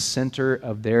 that was the center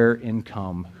of their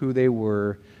income, who they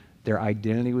were, their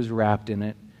identity was wrapped in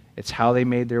it. It's how they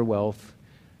made their wealth.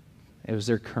 It was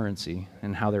their currency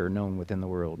and how they were known within the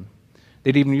world.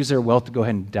 They'd even use their wealth to go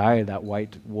ahead and dye that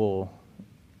white wool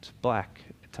to black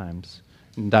at times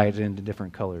and dye it into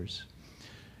different colors.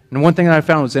 And one thing that I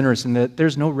found was interesting, that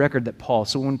there's no record that Paul,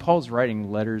 so when Paul's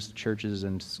writing letters to churches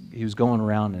and he was going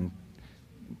around and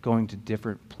going to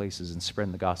different places and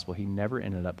spreading the gospel, he never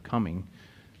ended up coming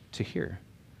to here.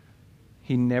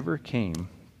 He never came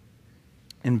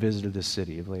and visited the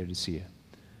city of Laodicea.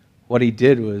 What he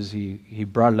did was he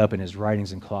brought it up in his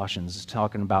writings in Colossians,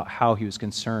 talking about how he was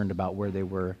concerned about where they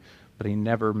were, but he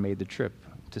never made the trip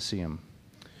to see them.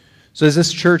 So as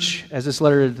this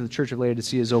letter to the church of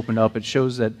Laodicea is opened up, it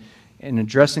shows that in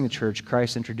addressing the church,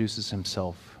 Christ introduces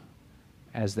himself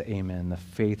as the Amen, the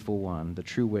faithful one, the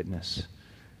true witness.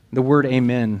 The word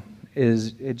Amen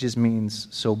it just means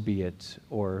so be it,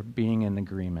 or being in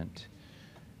agreement.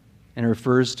 And it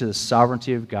refers to the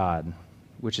sovereignty of God,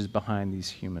 which is behind these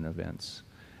human events.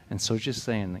 And so it's just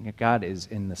saying that God is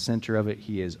in the center of it,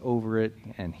 he is over it,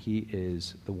 and he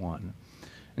is the one.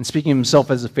 And speaking of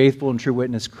himself as a faithful and true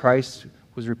witness, Christ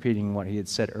was repeating what he had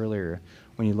said earlier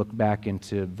when you look back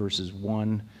into verses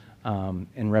 1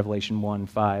 in Revelation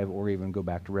 1:5, or even go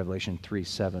back to Revelation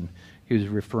 3:7. He was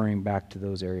referring back to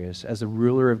those areas. As the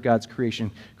ruler of God's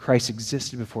creation, Christ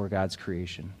existed before God's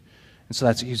creation. And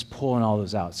so he's pulling all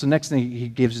those out. So next thing, he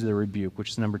gives the rebuke, which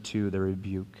is number 2, the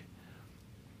rebuke.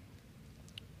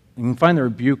 You can find the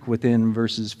rebuke within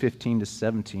verses 15 to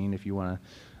 17 if you want to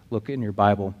look in your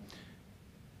Bible.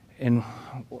 And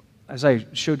as I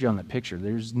showed you on the picture,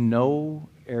 there's no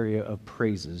area of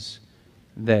praises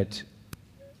that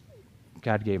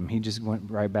God gave him. He just went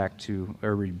right back to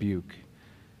a rebuke.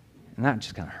 And that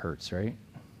just kind of hurts, right?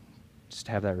 Just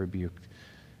to have that rebuke.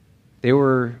 They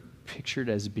were pictured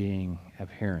as being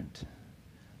abhorrent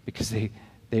because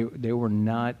they were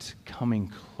not coming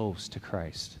close to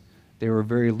Christ. They were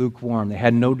very lukewarm. They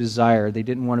had no desire. They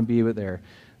didn't want to be there.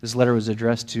 This letter was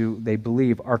addressed to, they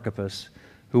believe, Archippus,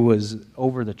 who was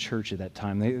over the church at that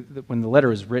time. When the letter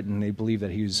was written, they believed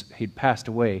that he'd passed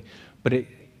away. But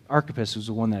Archippus was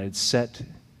the one that had set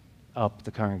up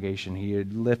the congregation. He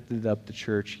had lifted up the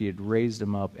church. He had raised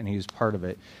them up, and he was part of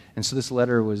it. And so this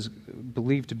letter was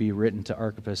believed to be written to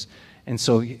Archippus. And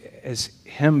so as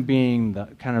him being the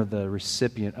kind of the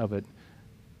recipient of it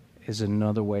is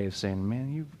another way of saying,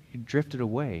 man, you drifted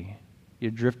away.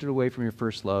 You drifted away from your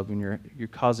first love, and you're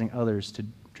causing others to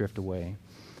drift away.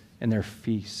 And their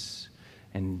feasts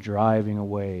and driving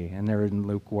away, and they're in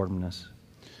lukewarmness.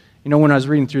 You know, when I was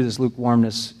reading through this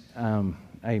lukewarmness,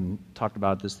 I talked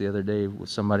about this the other day with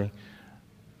somebody.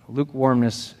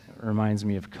 Lukewarmness reminds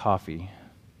me of coffee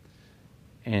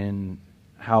and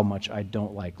how much I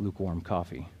don't like lukewarm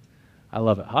coffee. I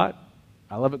love it hot,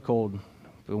 I love it cold,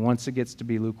 but once it gets to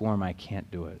be lukewarm, I can't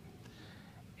do it.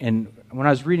 And when I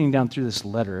was reading down through this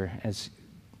letter, as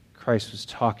Christ was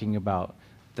talking about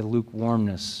the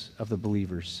lukewarmness of the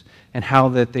believers and how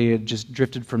that they had just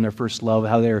drifted from their first love,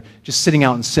 how they were just sitting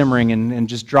out and simmering and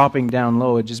just dropping down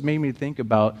low. It just made me think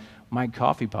about my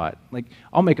coffee pot. Like,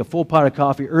 I'll make a full pot of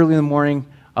coffee early in the morning.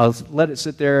 I'll let it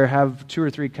sit there, have 2 or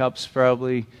 3 cups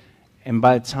probably, and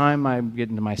by the time I get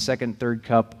into my second, third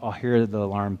cup, I'll hear the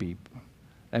alarm beep.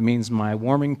 That means my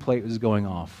warming plate is going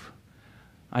off.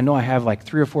 I know I have like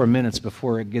 3 or 4 minutes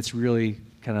before it gets really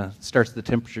kind of the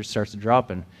temperature starts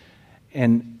dropping.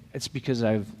 And it's because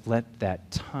I've let that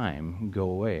time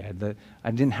go away.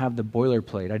 I didn't have the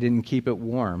boilerplate. I didn't keep it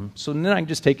warm. So then I can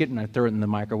just take it and I throw it in the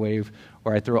microwave,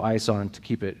 or I throw ice on it to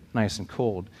keep it nice and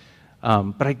cold.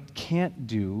 But I can't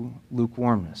do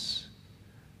lukewarmness.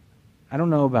 I don't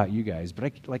know about you guys, but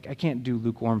I can't do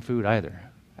lukewarm food either.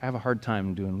 I have a hard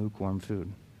time doing lukewarm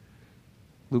food.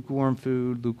 Lukewarm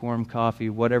food, lukewarm coffee,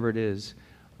 whatever it is,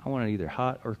 I want it either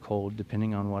hot or cold,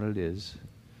 depending on what it is.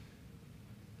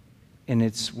 And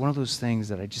it's one of those things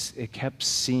that it kept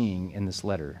seeing in this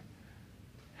letter,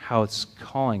 how it's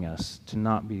calling us to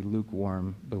not be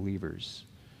lukewarm believers.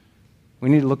 We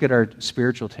need to look at our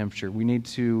spiritual temperature. We need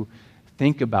to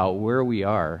think about where we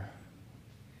are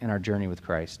in our journey with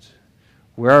Christ.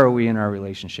 Where are we in our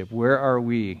relationship? Where are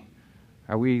we?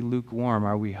 Are we lukewarm?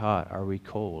 Are we hot? Are we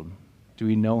cold? Do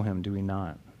we know Him? Do we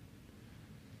not?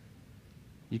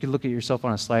 You could look at yourself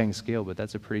on a sliding scale, but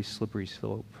that's a pretty slippery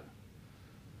slope.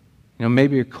 You know,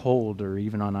 maybe you're cold or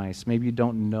even on ice. Maybe you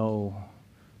don't know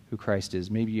who Christ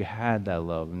is. Maybe you had that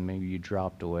love and maybe you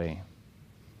dropped away.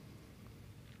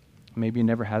 Maybe you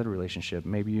never had a relationship.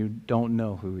 Maybe you don't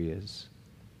know who He is.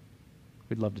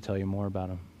 We'd love to tell you more about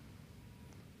Him.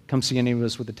 Come see any of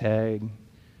us with a tag.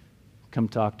 Come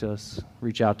talk to us.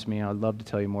 Reach out to me. I'd love to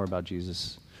tell you more about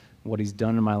Jesus, what He's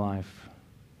done in my life,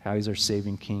 how He's our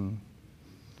saving King,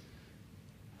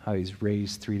 how He's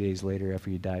raised 3 days later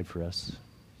after He died for us.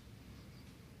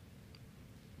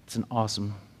 It's an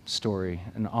awesome story,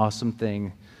 an awesome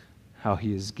thing, how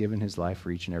He has given His life for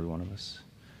each and every one of us.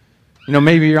 You know,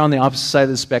 maybe you're on the opposite side of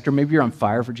the spectrum. Maybe you're on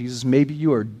fire for Jesus. Maybe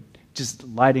you are just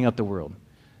lighting up the world.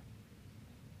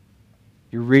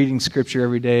 You're reading Scripture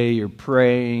every day. You're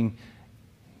praying.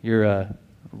 You're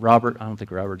Robert. I don't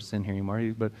think Robert's in here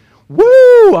anymore. But,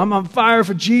 woo, I'm on fire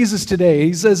for Jesus today.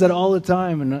 He says that all the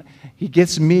time, and he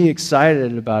gets me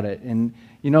excited about it. And,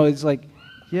 you know, it's like,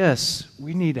 yes,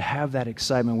 we need to have that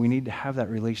excitement. We need to have that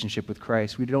relationship with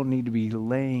Christ. We don't need to be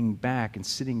laying back and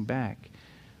sitting back.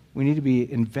 We need to be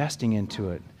investing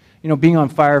into it. You know, being on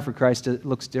fire for Christ, it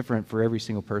looks different for every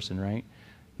single person, right?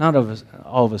 Not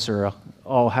all of us are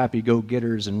all happy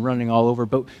go-getters and running all over,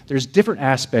 but there's different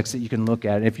aspects that you can look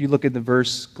at. If you look at the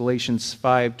verse, Galatians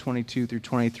 5:22 through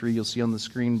 23, you'll see on the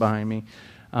screen behind me.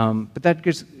 But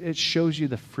it shows you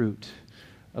the fruit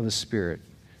of the Spirit,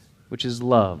 which is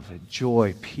love,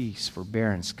 joy, peace,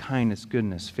 forbearance, kindness,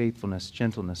 goodness, faithfulness,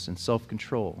 gentleness, and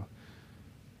self-control.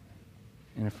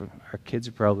 And if our kids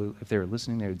are probably, if they were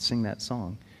listening, they would sing that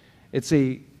song. It's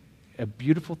a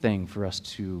beautiful thing for us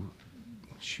to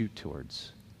shoot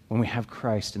towards when we have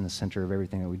Christ in the center of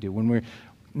everything that we do, when we're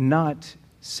not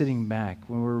sitting back,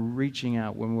 when we're reaching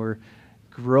out, when we're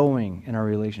growing in our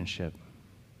relationship.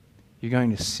 You're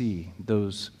going to see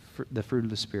the fruit of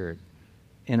the Spirit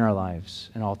in our lives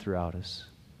and all throughout us.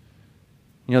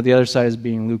 You know, the other side is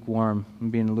being lukewarm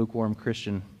and being a lukewarm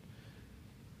Christian.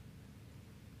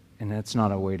 And that's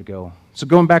not a way to go. So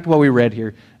going back to what we read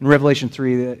here, in Revelation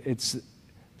 3, it's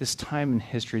this time in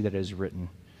history that is written.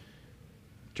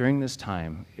 During this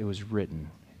time, it was written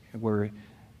where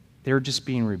they were just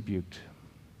being rebuked.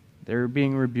 They were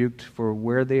being rebuked for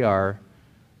where they are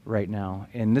right now.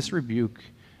 And this rebuke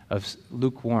of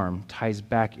lukewarm ties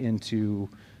back into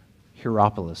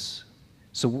Hierapolis.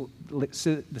 So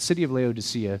the city of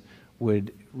Laodicea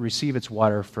would receive its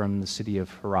water from the city of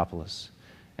Hierapolis.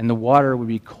 And the water would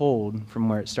be cold from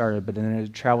where it started, but then it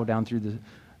would travel down through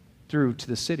to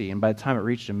the city. And by the time it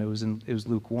reached them, it was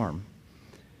lukewarm.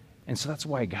 And so that's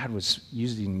why God was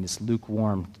using this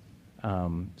lukewarm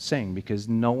saying, because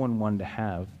no one wanted to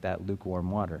have that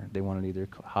lukewarm water. They wanted either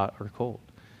hot or cold.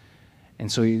 And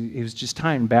so he was just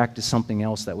tying back to something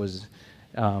else that was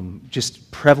just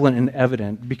prevalent and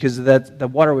evident, because the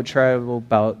water would travel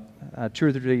about 2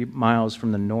 or 3 miles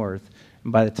from the north,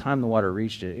 and by the time the water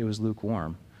reached it, it was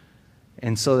lukewarm.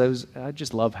 And so I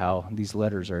just love how these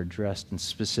letters are addressed in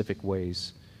specific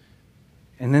ways.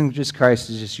 And then just Christ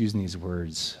is just using these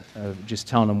words of just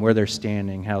telling them where they're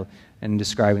standing, and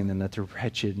describing them, that they're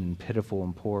wretched and pitiful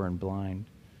and poor and blind.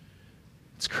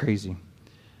 It's crazy.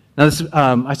 Now,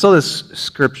 I saw this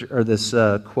scripture, or this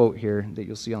quote here that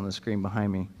you'll see on the screen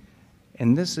behind me.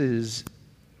 And this is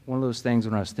one of those things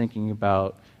when I was thinking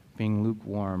about being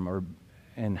lukewarm,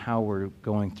 and how we're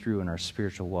going through in our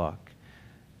spiritual walk.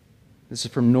 This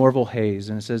is from Norval Hayes,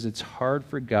 and it says, it's hard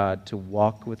for God to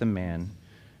walk with a man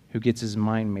who gets his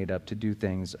mind made up to do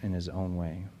things in his own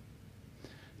way.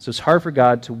 So it's hard for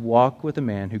God to walk with a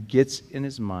man who gets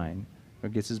his mind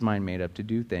made up to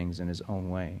do things in his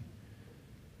own way.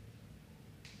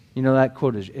 You know, that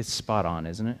quote it's spot on,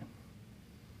 isn't it?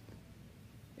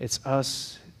 It's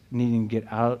us needing to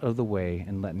get out of the way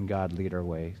and letting God lead our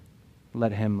way.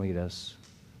 Let him lead us.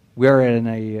 We are in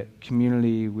a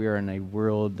community, we are in a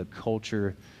world, the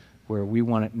culture, where we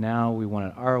want it now, we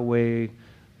want it our way.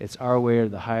 It's our way or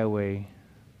the highway.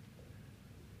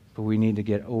 But we need to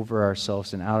get over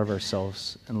ourselves and out of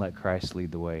ourselves and let Christ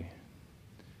lead the way.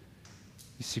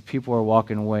 You see, people are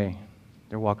walking away.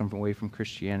 They're walking away from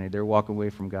Christianity. They're walking away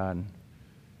from God.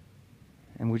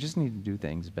 And we just need to do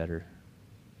things better.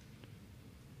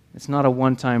 It's not a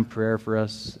one-time prayer for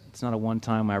us. It's not a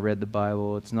one-time I read the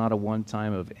Bible. It's not a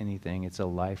one-time of anything. It's a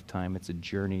lifetime. It's a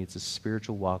journey. It's a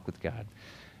spiritual walk with God.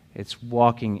 It's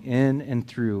walking in and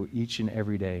through each and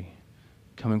every day,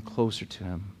 coming closer to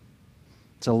him.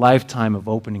 It's a lifetime of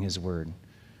opening his word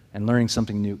and learning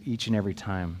something new each and every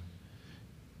time.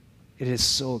 It is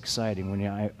so exciting when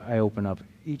I open up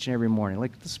each and every morning.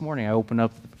 Like this morning, I opened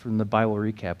up from the Bible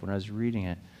recap when I was reading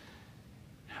it,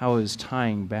 how it was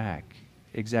tying back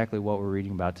exactly what we're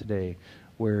reading about today,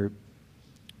 where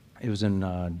it was in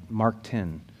Mark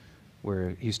 10,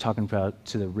 where he's talking about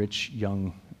to the rich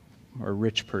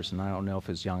person. I don't know if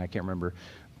it's young, I can't remember.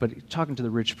 But talking to the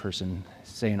rich person,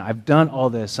 saying, I've done all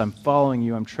this, I'm following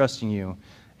you, I'm trusting you.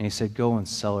 And he said, go and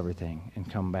sell everything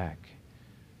and come back.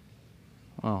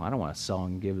 Well, I don't want to sell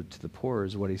and give it to the poor,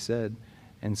 is what he said.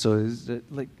 And so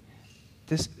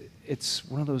it's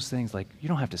one of those things, like, you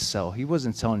don't have to sell. He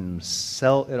wasn't telling him to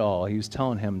sell it all. He was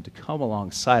telling him to come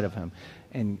alongside of him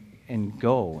and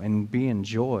go and be in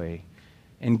joy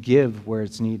and give where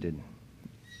it's needed.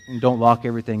 And don't lock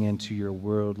everything into your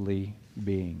worldly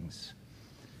beings.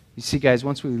 You see, guys,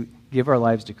 once we give our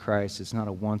lives to Christ, it's not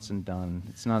a once and done.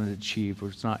 It's not an achieved, or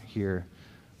it's not here.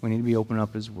 We need to be opening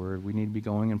up his word. We need to be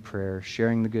going in prayer,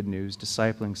 sharing the good news,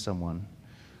 discipling someone.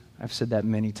 I've said that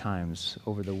many times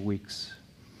over the weeks.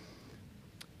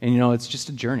 And, you know, it's just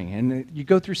a journey. And you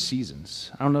go through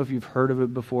seasons. I don't know if you've heard of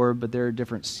it before, but there are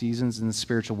different seasons in the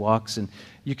spiritual walks. And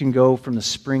you can go from the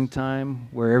springtime,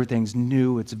 where everything's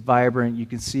new, it's vibrant. You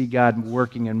can see God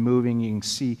working and moving. You can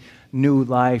see new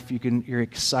life. You're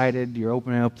excited. You're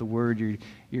opening up the Word.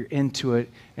 You're into it.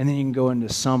 And then you can go into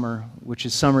summer,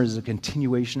 summer is a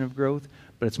continuation of growth,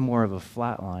 but it's more of a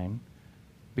flat line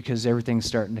because everything's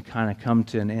starting to kind of come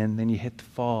to an end. Then you hit the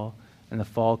fall. And the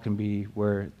fall can be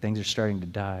where things are starting to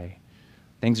die.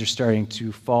 Things are starting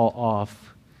to fall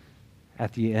off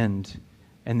at the end.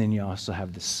 And then you also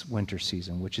have this winter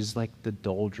season, which is like the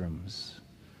doldrums,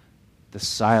 the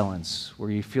silence, where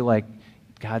you feel like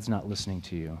God's not listening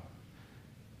to you.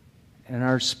 And in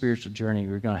our spiritual journey,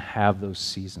 we're going to have those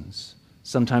seasons.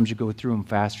 Sometimes you go through them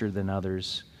faster than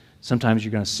others. Sometimes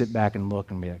you're going to sit back and look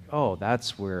and be like, oh,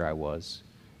 that's where I was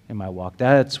in my walk.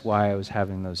 That's why I was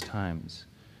having those times.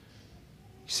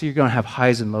 See, you're going to have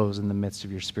highs and lows in the midst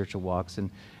of your spiritual walks, and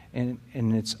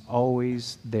it's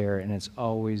always there, and it's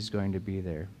always going to be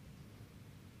there.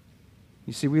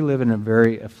 You see, we live in a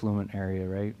very affluent area,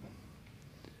 right?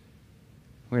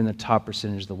 We're in the top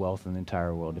percentage of the wealth in the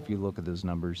entire world. If you look at those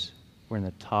numbers, we're in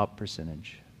the top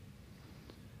percentage.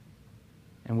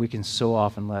 And we can so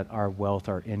often let our wealth,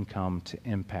 our income, to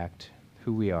impact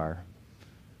who we are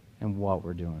and what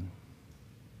we're doing.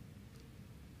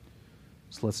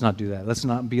 So let's not do that. Let's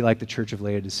not be like the Church of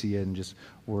Laodicea and just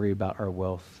worry about our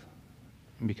wealth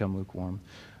and become lukewarm.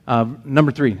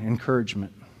 Number 3,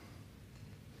 encouragement.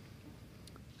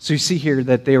 So you see here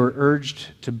that they were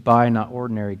urged to buy not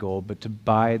ordinary gold, but to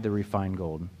buy the refined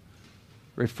gold,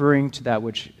 referring to that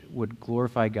which would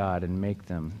glorify God and make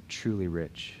them truly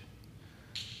rich.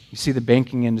 You see the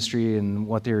banking industry and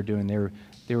what they were doing.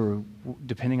 They were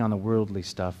depending on the worldly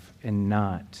stuff and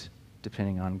not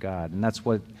depending on God. And that's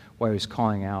why he was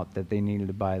calling out that they needed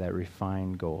to buy that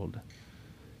refined gold.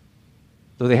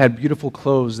 Though they had beautiful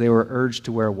clothes, they were urged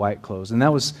to wear white clothes. And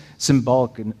that was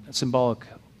symbolical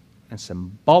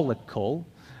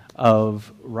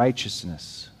of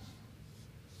righteousness,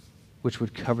 which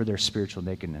would cover their spiritual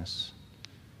nakedness.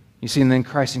 You see, and then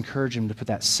Christ encouraged them to put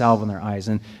that salve on their eyes.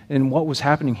 And what was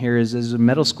happening here is there's a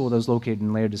medical school that was located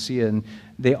in Laodicea, and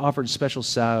they offered special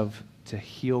salve to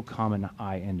heal common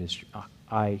eye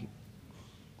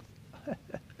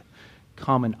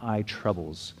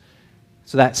troubles.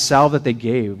 So that salve that they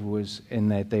gave was,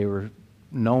 and that they were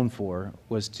known for,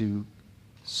 was to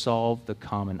solve the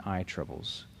common eye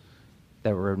troubles.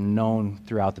 that were known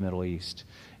throughout the Middle East.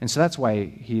 And so that's why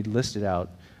he listed out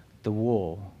the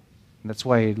wool. That's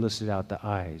why he listed out the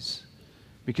eyes.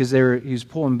 Because he was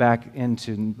pulling back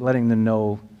into letting them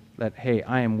know that, hey,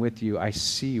 I am with you. I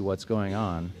see what's going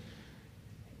on.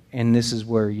 And this is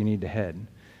where you need to head.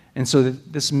 And so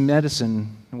this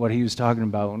medicine, what he was talking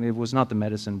about, it was not the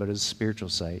medicine, but his spiritual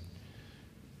sight.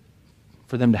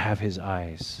 For them to have his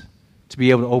eyes, to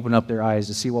be able to open up their eyes,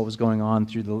 to see what was going on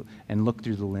and look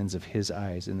through the lens of his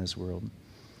eyes in this world.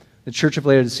 The Church of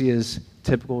Laodicea is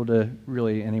typical to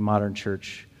really any modern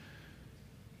church.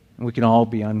 And we can all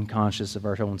be unconscious of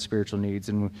our own spiritual needs,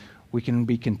 and we can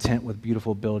be content with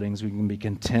beautiful buildings. We can be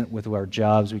content with our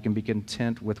jobs. We can be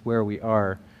content with where we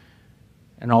are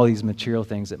and all these material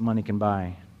things that money can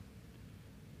buy.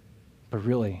 But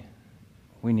really,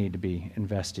 we need to be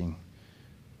investing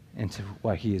into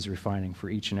what he is refining for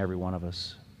each and every one of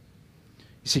us.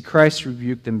 You see, Christ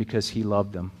rebuked them because he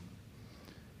loved them.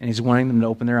 And he's wanting them to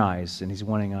open their eyes, and he's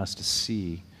wanting us to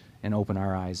see and open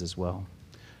our eyes as well.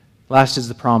 Last is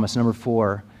the promise. Number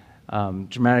 4,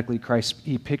 dramatically, Christ,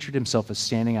 he pictured himself as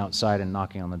standing outside and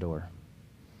knocking on the door.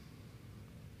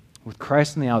 With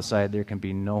Christ on the outside, there can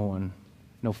be no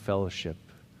fellowship.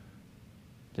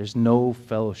 There's no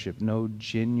fellowship, no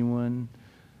genuine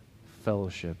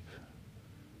fellowship.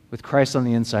 With Christ on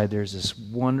the inside, there's this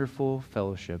wonderful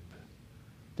fellowship.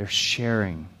 There's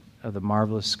sharing of the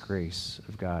marvelous grace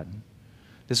of God.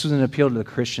 This was an appeal to the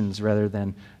Christians rather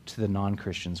than to the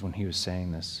non-Christians when he was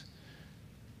saying this.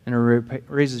 And it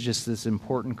raises just this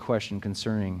important question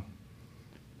concerning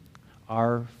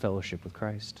our fellowship with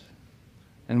Christ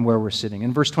and where we're sitting.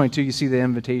 In verse 22, you see the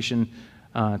invitation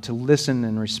to listen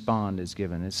and respond is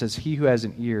given. It says, he who has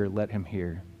an ear, let him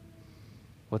hear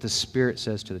what the Spirit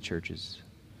says to the churches.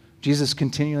 Jesus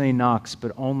continually knocks,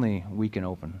 but only we can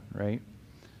open, right?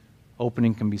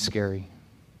 Opening can be scary.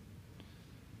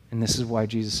 And this is why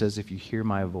Jesus says, if you hear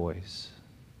my voice,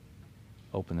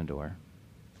 open the door.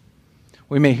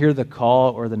 We may hear the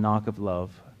call or the knock of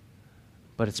love,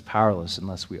 but it's powerless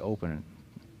unless we open it.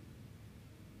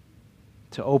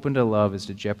 To open to love is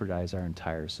to jeopardize our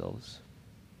entire selves.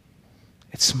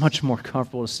 It's much more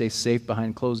comfortable to stay safe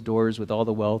behind closed doors with all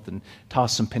the wealth and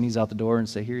toss some pennies out the door and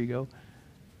say, here you go.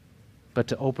 But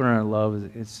to open our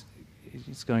love, it's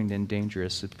going to endanger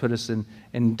us. It put us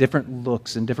in different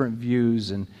looks and different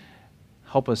views and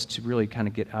help us to really kind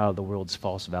of get out of the world's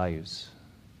false values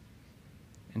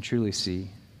and truly see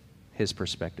his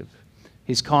perspective.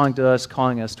 He's calling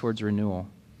us towards renewal.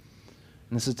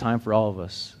 And this is time for all of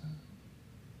us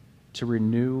to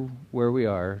renew where we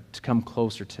are, to come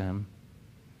closer to him,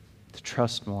 to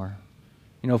trust more.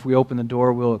 You know, if we open the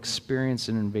door, we'll experience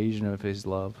an invasion of his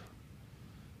love.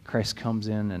 Christ comes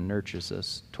in and nurtures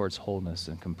us towards wholeness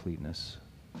and completeness.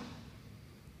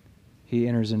 He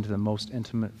enters into the most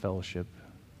intimate fellowship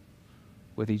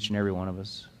with each and every one of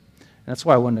us. And that's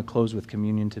why I wanted to close with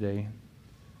communion today.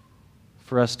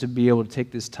 For us to be able to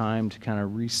take this time to kind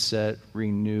of reset,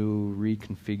 renew,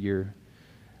 reconfigure.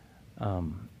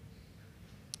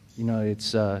 You know,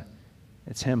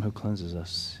 it's him who cleanses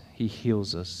us. He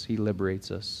heals us. He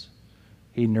liberates us.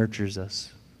 He nurtures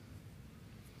us.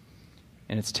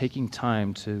 And it's taking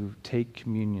time to take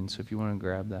communion. So if you want to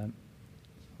grab that,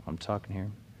 I'm talking here.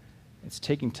 It's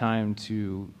taking time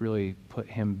to really put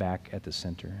him back at the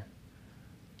center.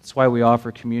 That's why we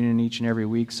offer communion each and every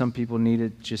week. Some people need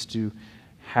it just to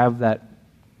have that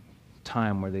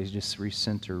time where they just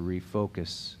recenter,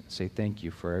 refocus, say thank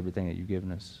you for everything that you've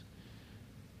given us.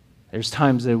 There's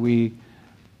times that we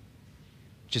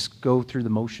just go through the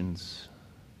motions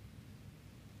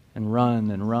and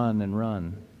run and run and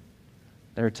run.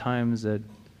 There are times that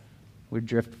we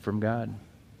drift from God.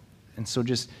 And so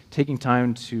just taking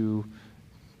time to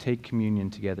take communion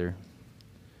together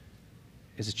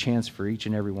is a chance for each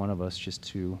and every one of us just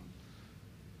to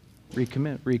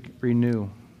recommit, renew,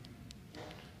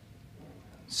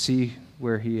 see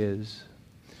where he is.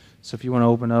 So if you want to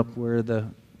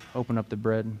open up the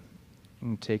bread, you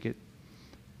can take it.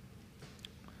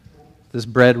 This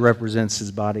bread represents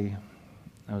his body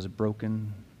that was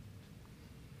broken,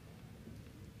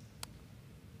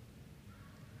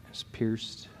 it was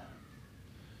pierced.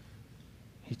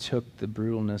 He took the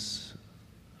brutalness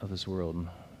of this world,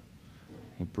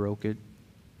 he broke it,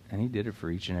 and he did it for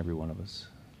each and every one of us.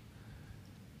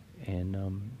 And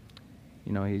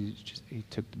you know, he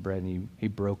took the bread and he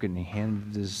broke it and he handed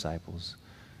it to his disciples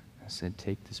and said,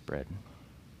 "Take this bread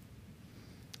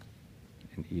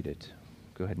and eat it.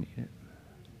 Go ahead and eat it."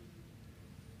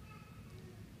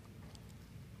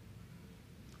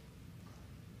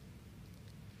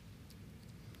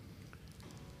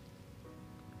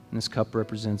 And this cup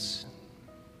represents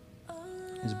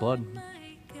His blood.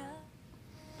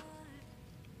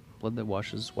 Blood that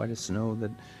washes white as snow,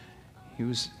 that he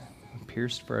was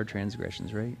pierced for our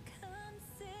transgressions, right?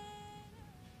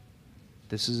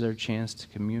 This is our chance to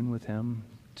commune with him,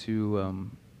 to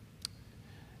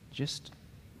just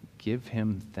give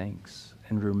him thanks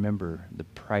and remember the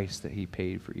price that he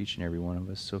paid for each and every one of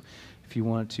us. So if you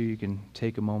want to, you can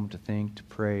take a moment to think, to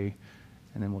pray,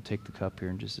 and then we'll take the cup here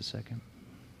in just a second.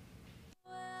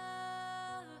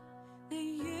 The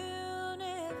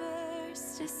universe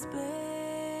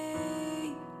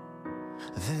display.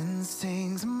 Then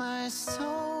sings my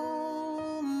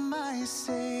soul, my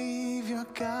Savior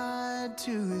God,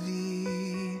 to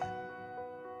thee.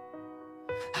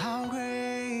 How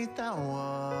great thou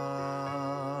art,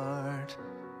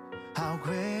 how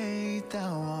great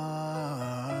thou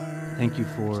art. Thank you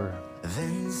for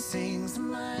Then sings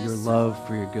my your love,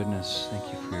 for your goodness.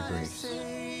 Thank you for your grace.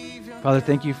 Father,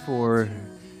 thank you for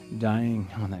dying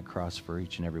on that cross for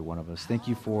each and every one of us. Thank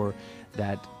you for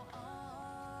that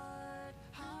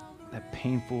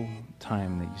painful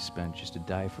time that you spent just to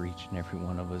die for each and every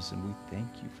one of us. And we thank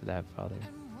you for that, Father,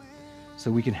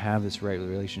 so we can have this right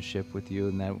relationship with you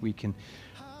and that we can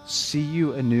see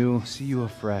you anew, see you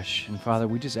afresh. And Father,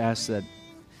 we just ask that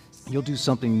you'll do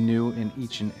something new in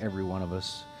each and every one of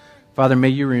us. Father, may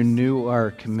you renew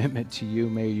our commitment to you.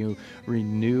 May you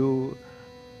renew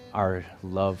our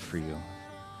love for you.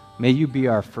 May you be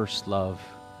our first love.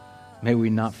 May we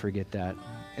not forget that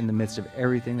in the midst of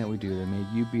everything that we do. That may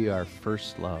you be our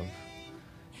first love.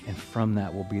 And from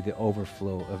that will be the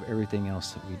overflow of everything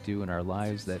else that we do in our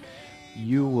lives, that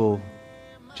you will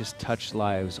just touch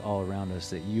lives all around us,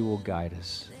 that you will guide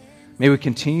us. May we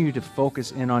continue to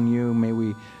focus in on you.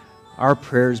 May our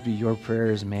prayers be your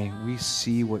prayers. May we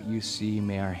see what you see.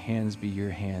 May our hands be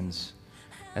your hands.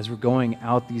 As we're going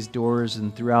out these doors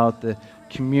and throughout the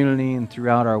community and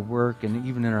throughout our work and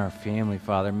even in our family,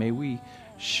 Father, may we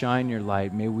shine your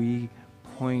light. May we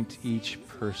point each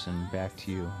person back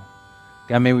to you.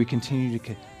 God, may we continue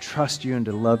to trust you and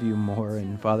to love you more.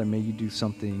 And Father, may you do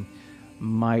something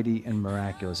mighty and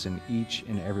miraculous in each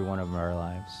and every one of our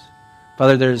lives.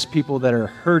 Father, there's people that are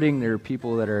hurting. There are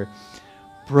people that are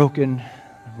broken,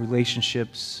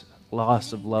 relationships,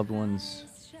 loss of loved ones.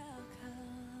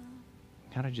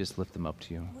 God, I just lift them up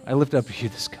to you. I lift up to you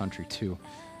this country too.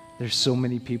 There's so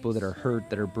many people that are hurt,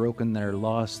 that are broken, that are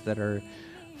lost, that are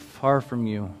far from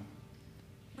you.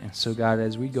 And so, God,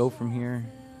 as we go from here,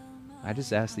 I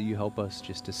just ask that you help us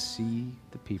just to see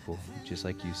the people just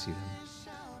like you see them,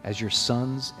 as your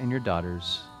sons and your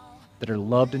daughters that are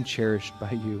loved and cherished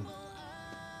by you,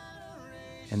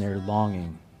 and they're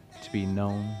longing to be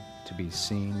known, to be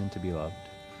seen, and to be loved.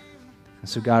 And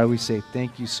so, God, we say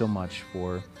thank you so much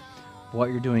for what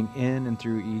you're doing in and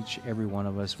through each, every one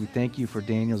of us. We thank you for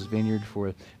Daniel's Vineyard,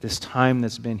 for this time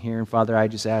that's been here. And Father, I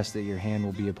just ask that your hand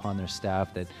will be upon their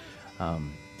staff, that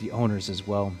the owners as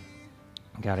well.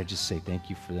 God, I just say thank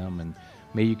you for them, and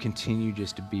may you continue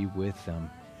just to be with them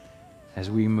as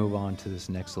we move on to this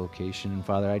next location. And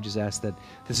Father, I just ask that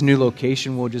this new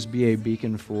location will just be a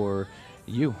beacon for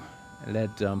you,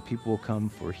 that people will come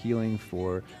for healing,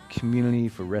 for community,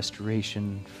 for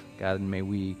restoration. God, and may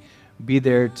we be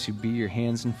there to be your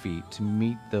hands and feet, to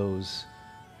meet those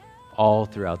all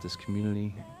throughout this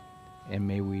community, and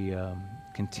may we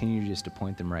continue just to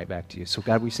point them right back to you. So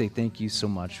God, we say thank you so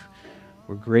much.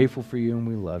 We're grateful for you and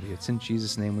we love you. It's in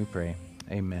Jesus' name we pray.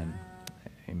 Amen.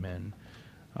 Amen.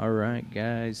 All right,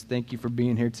 guys. Thank you for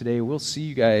being here today. We'll see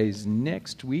you guys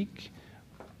next week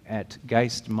at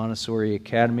Geist Montessori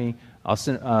Academy. I'll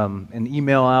send an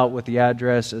email out with the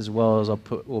address, as well as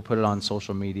we'll put it on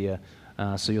social media.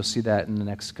 So you'll see that in the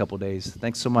next couple days.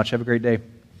 Thanks so much. Have a great day.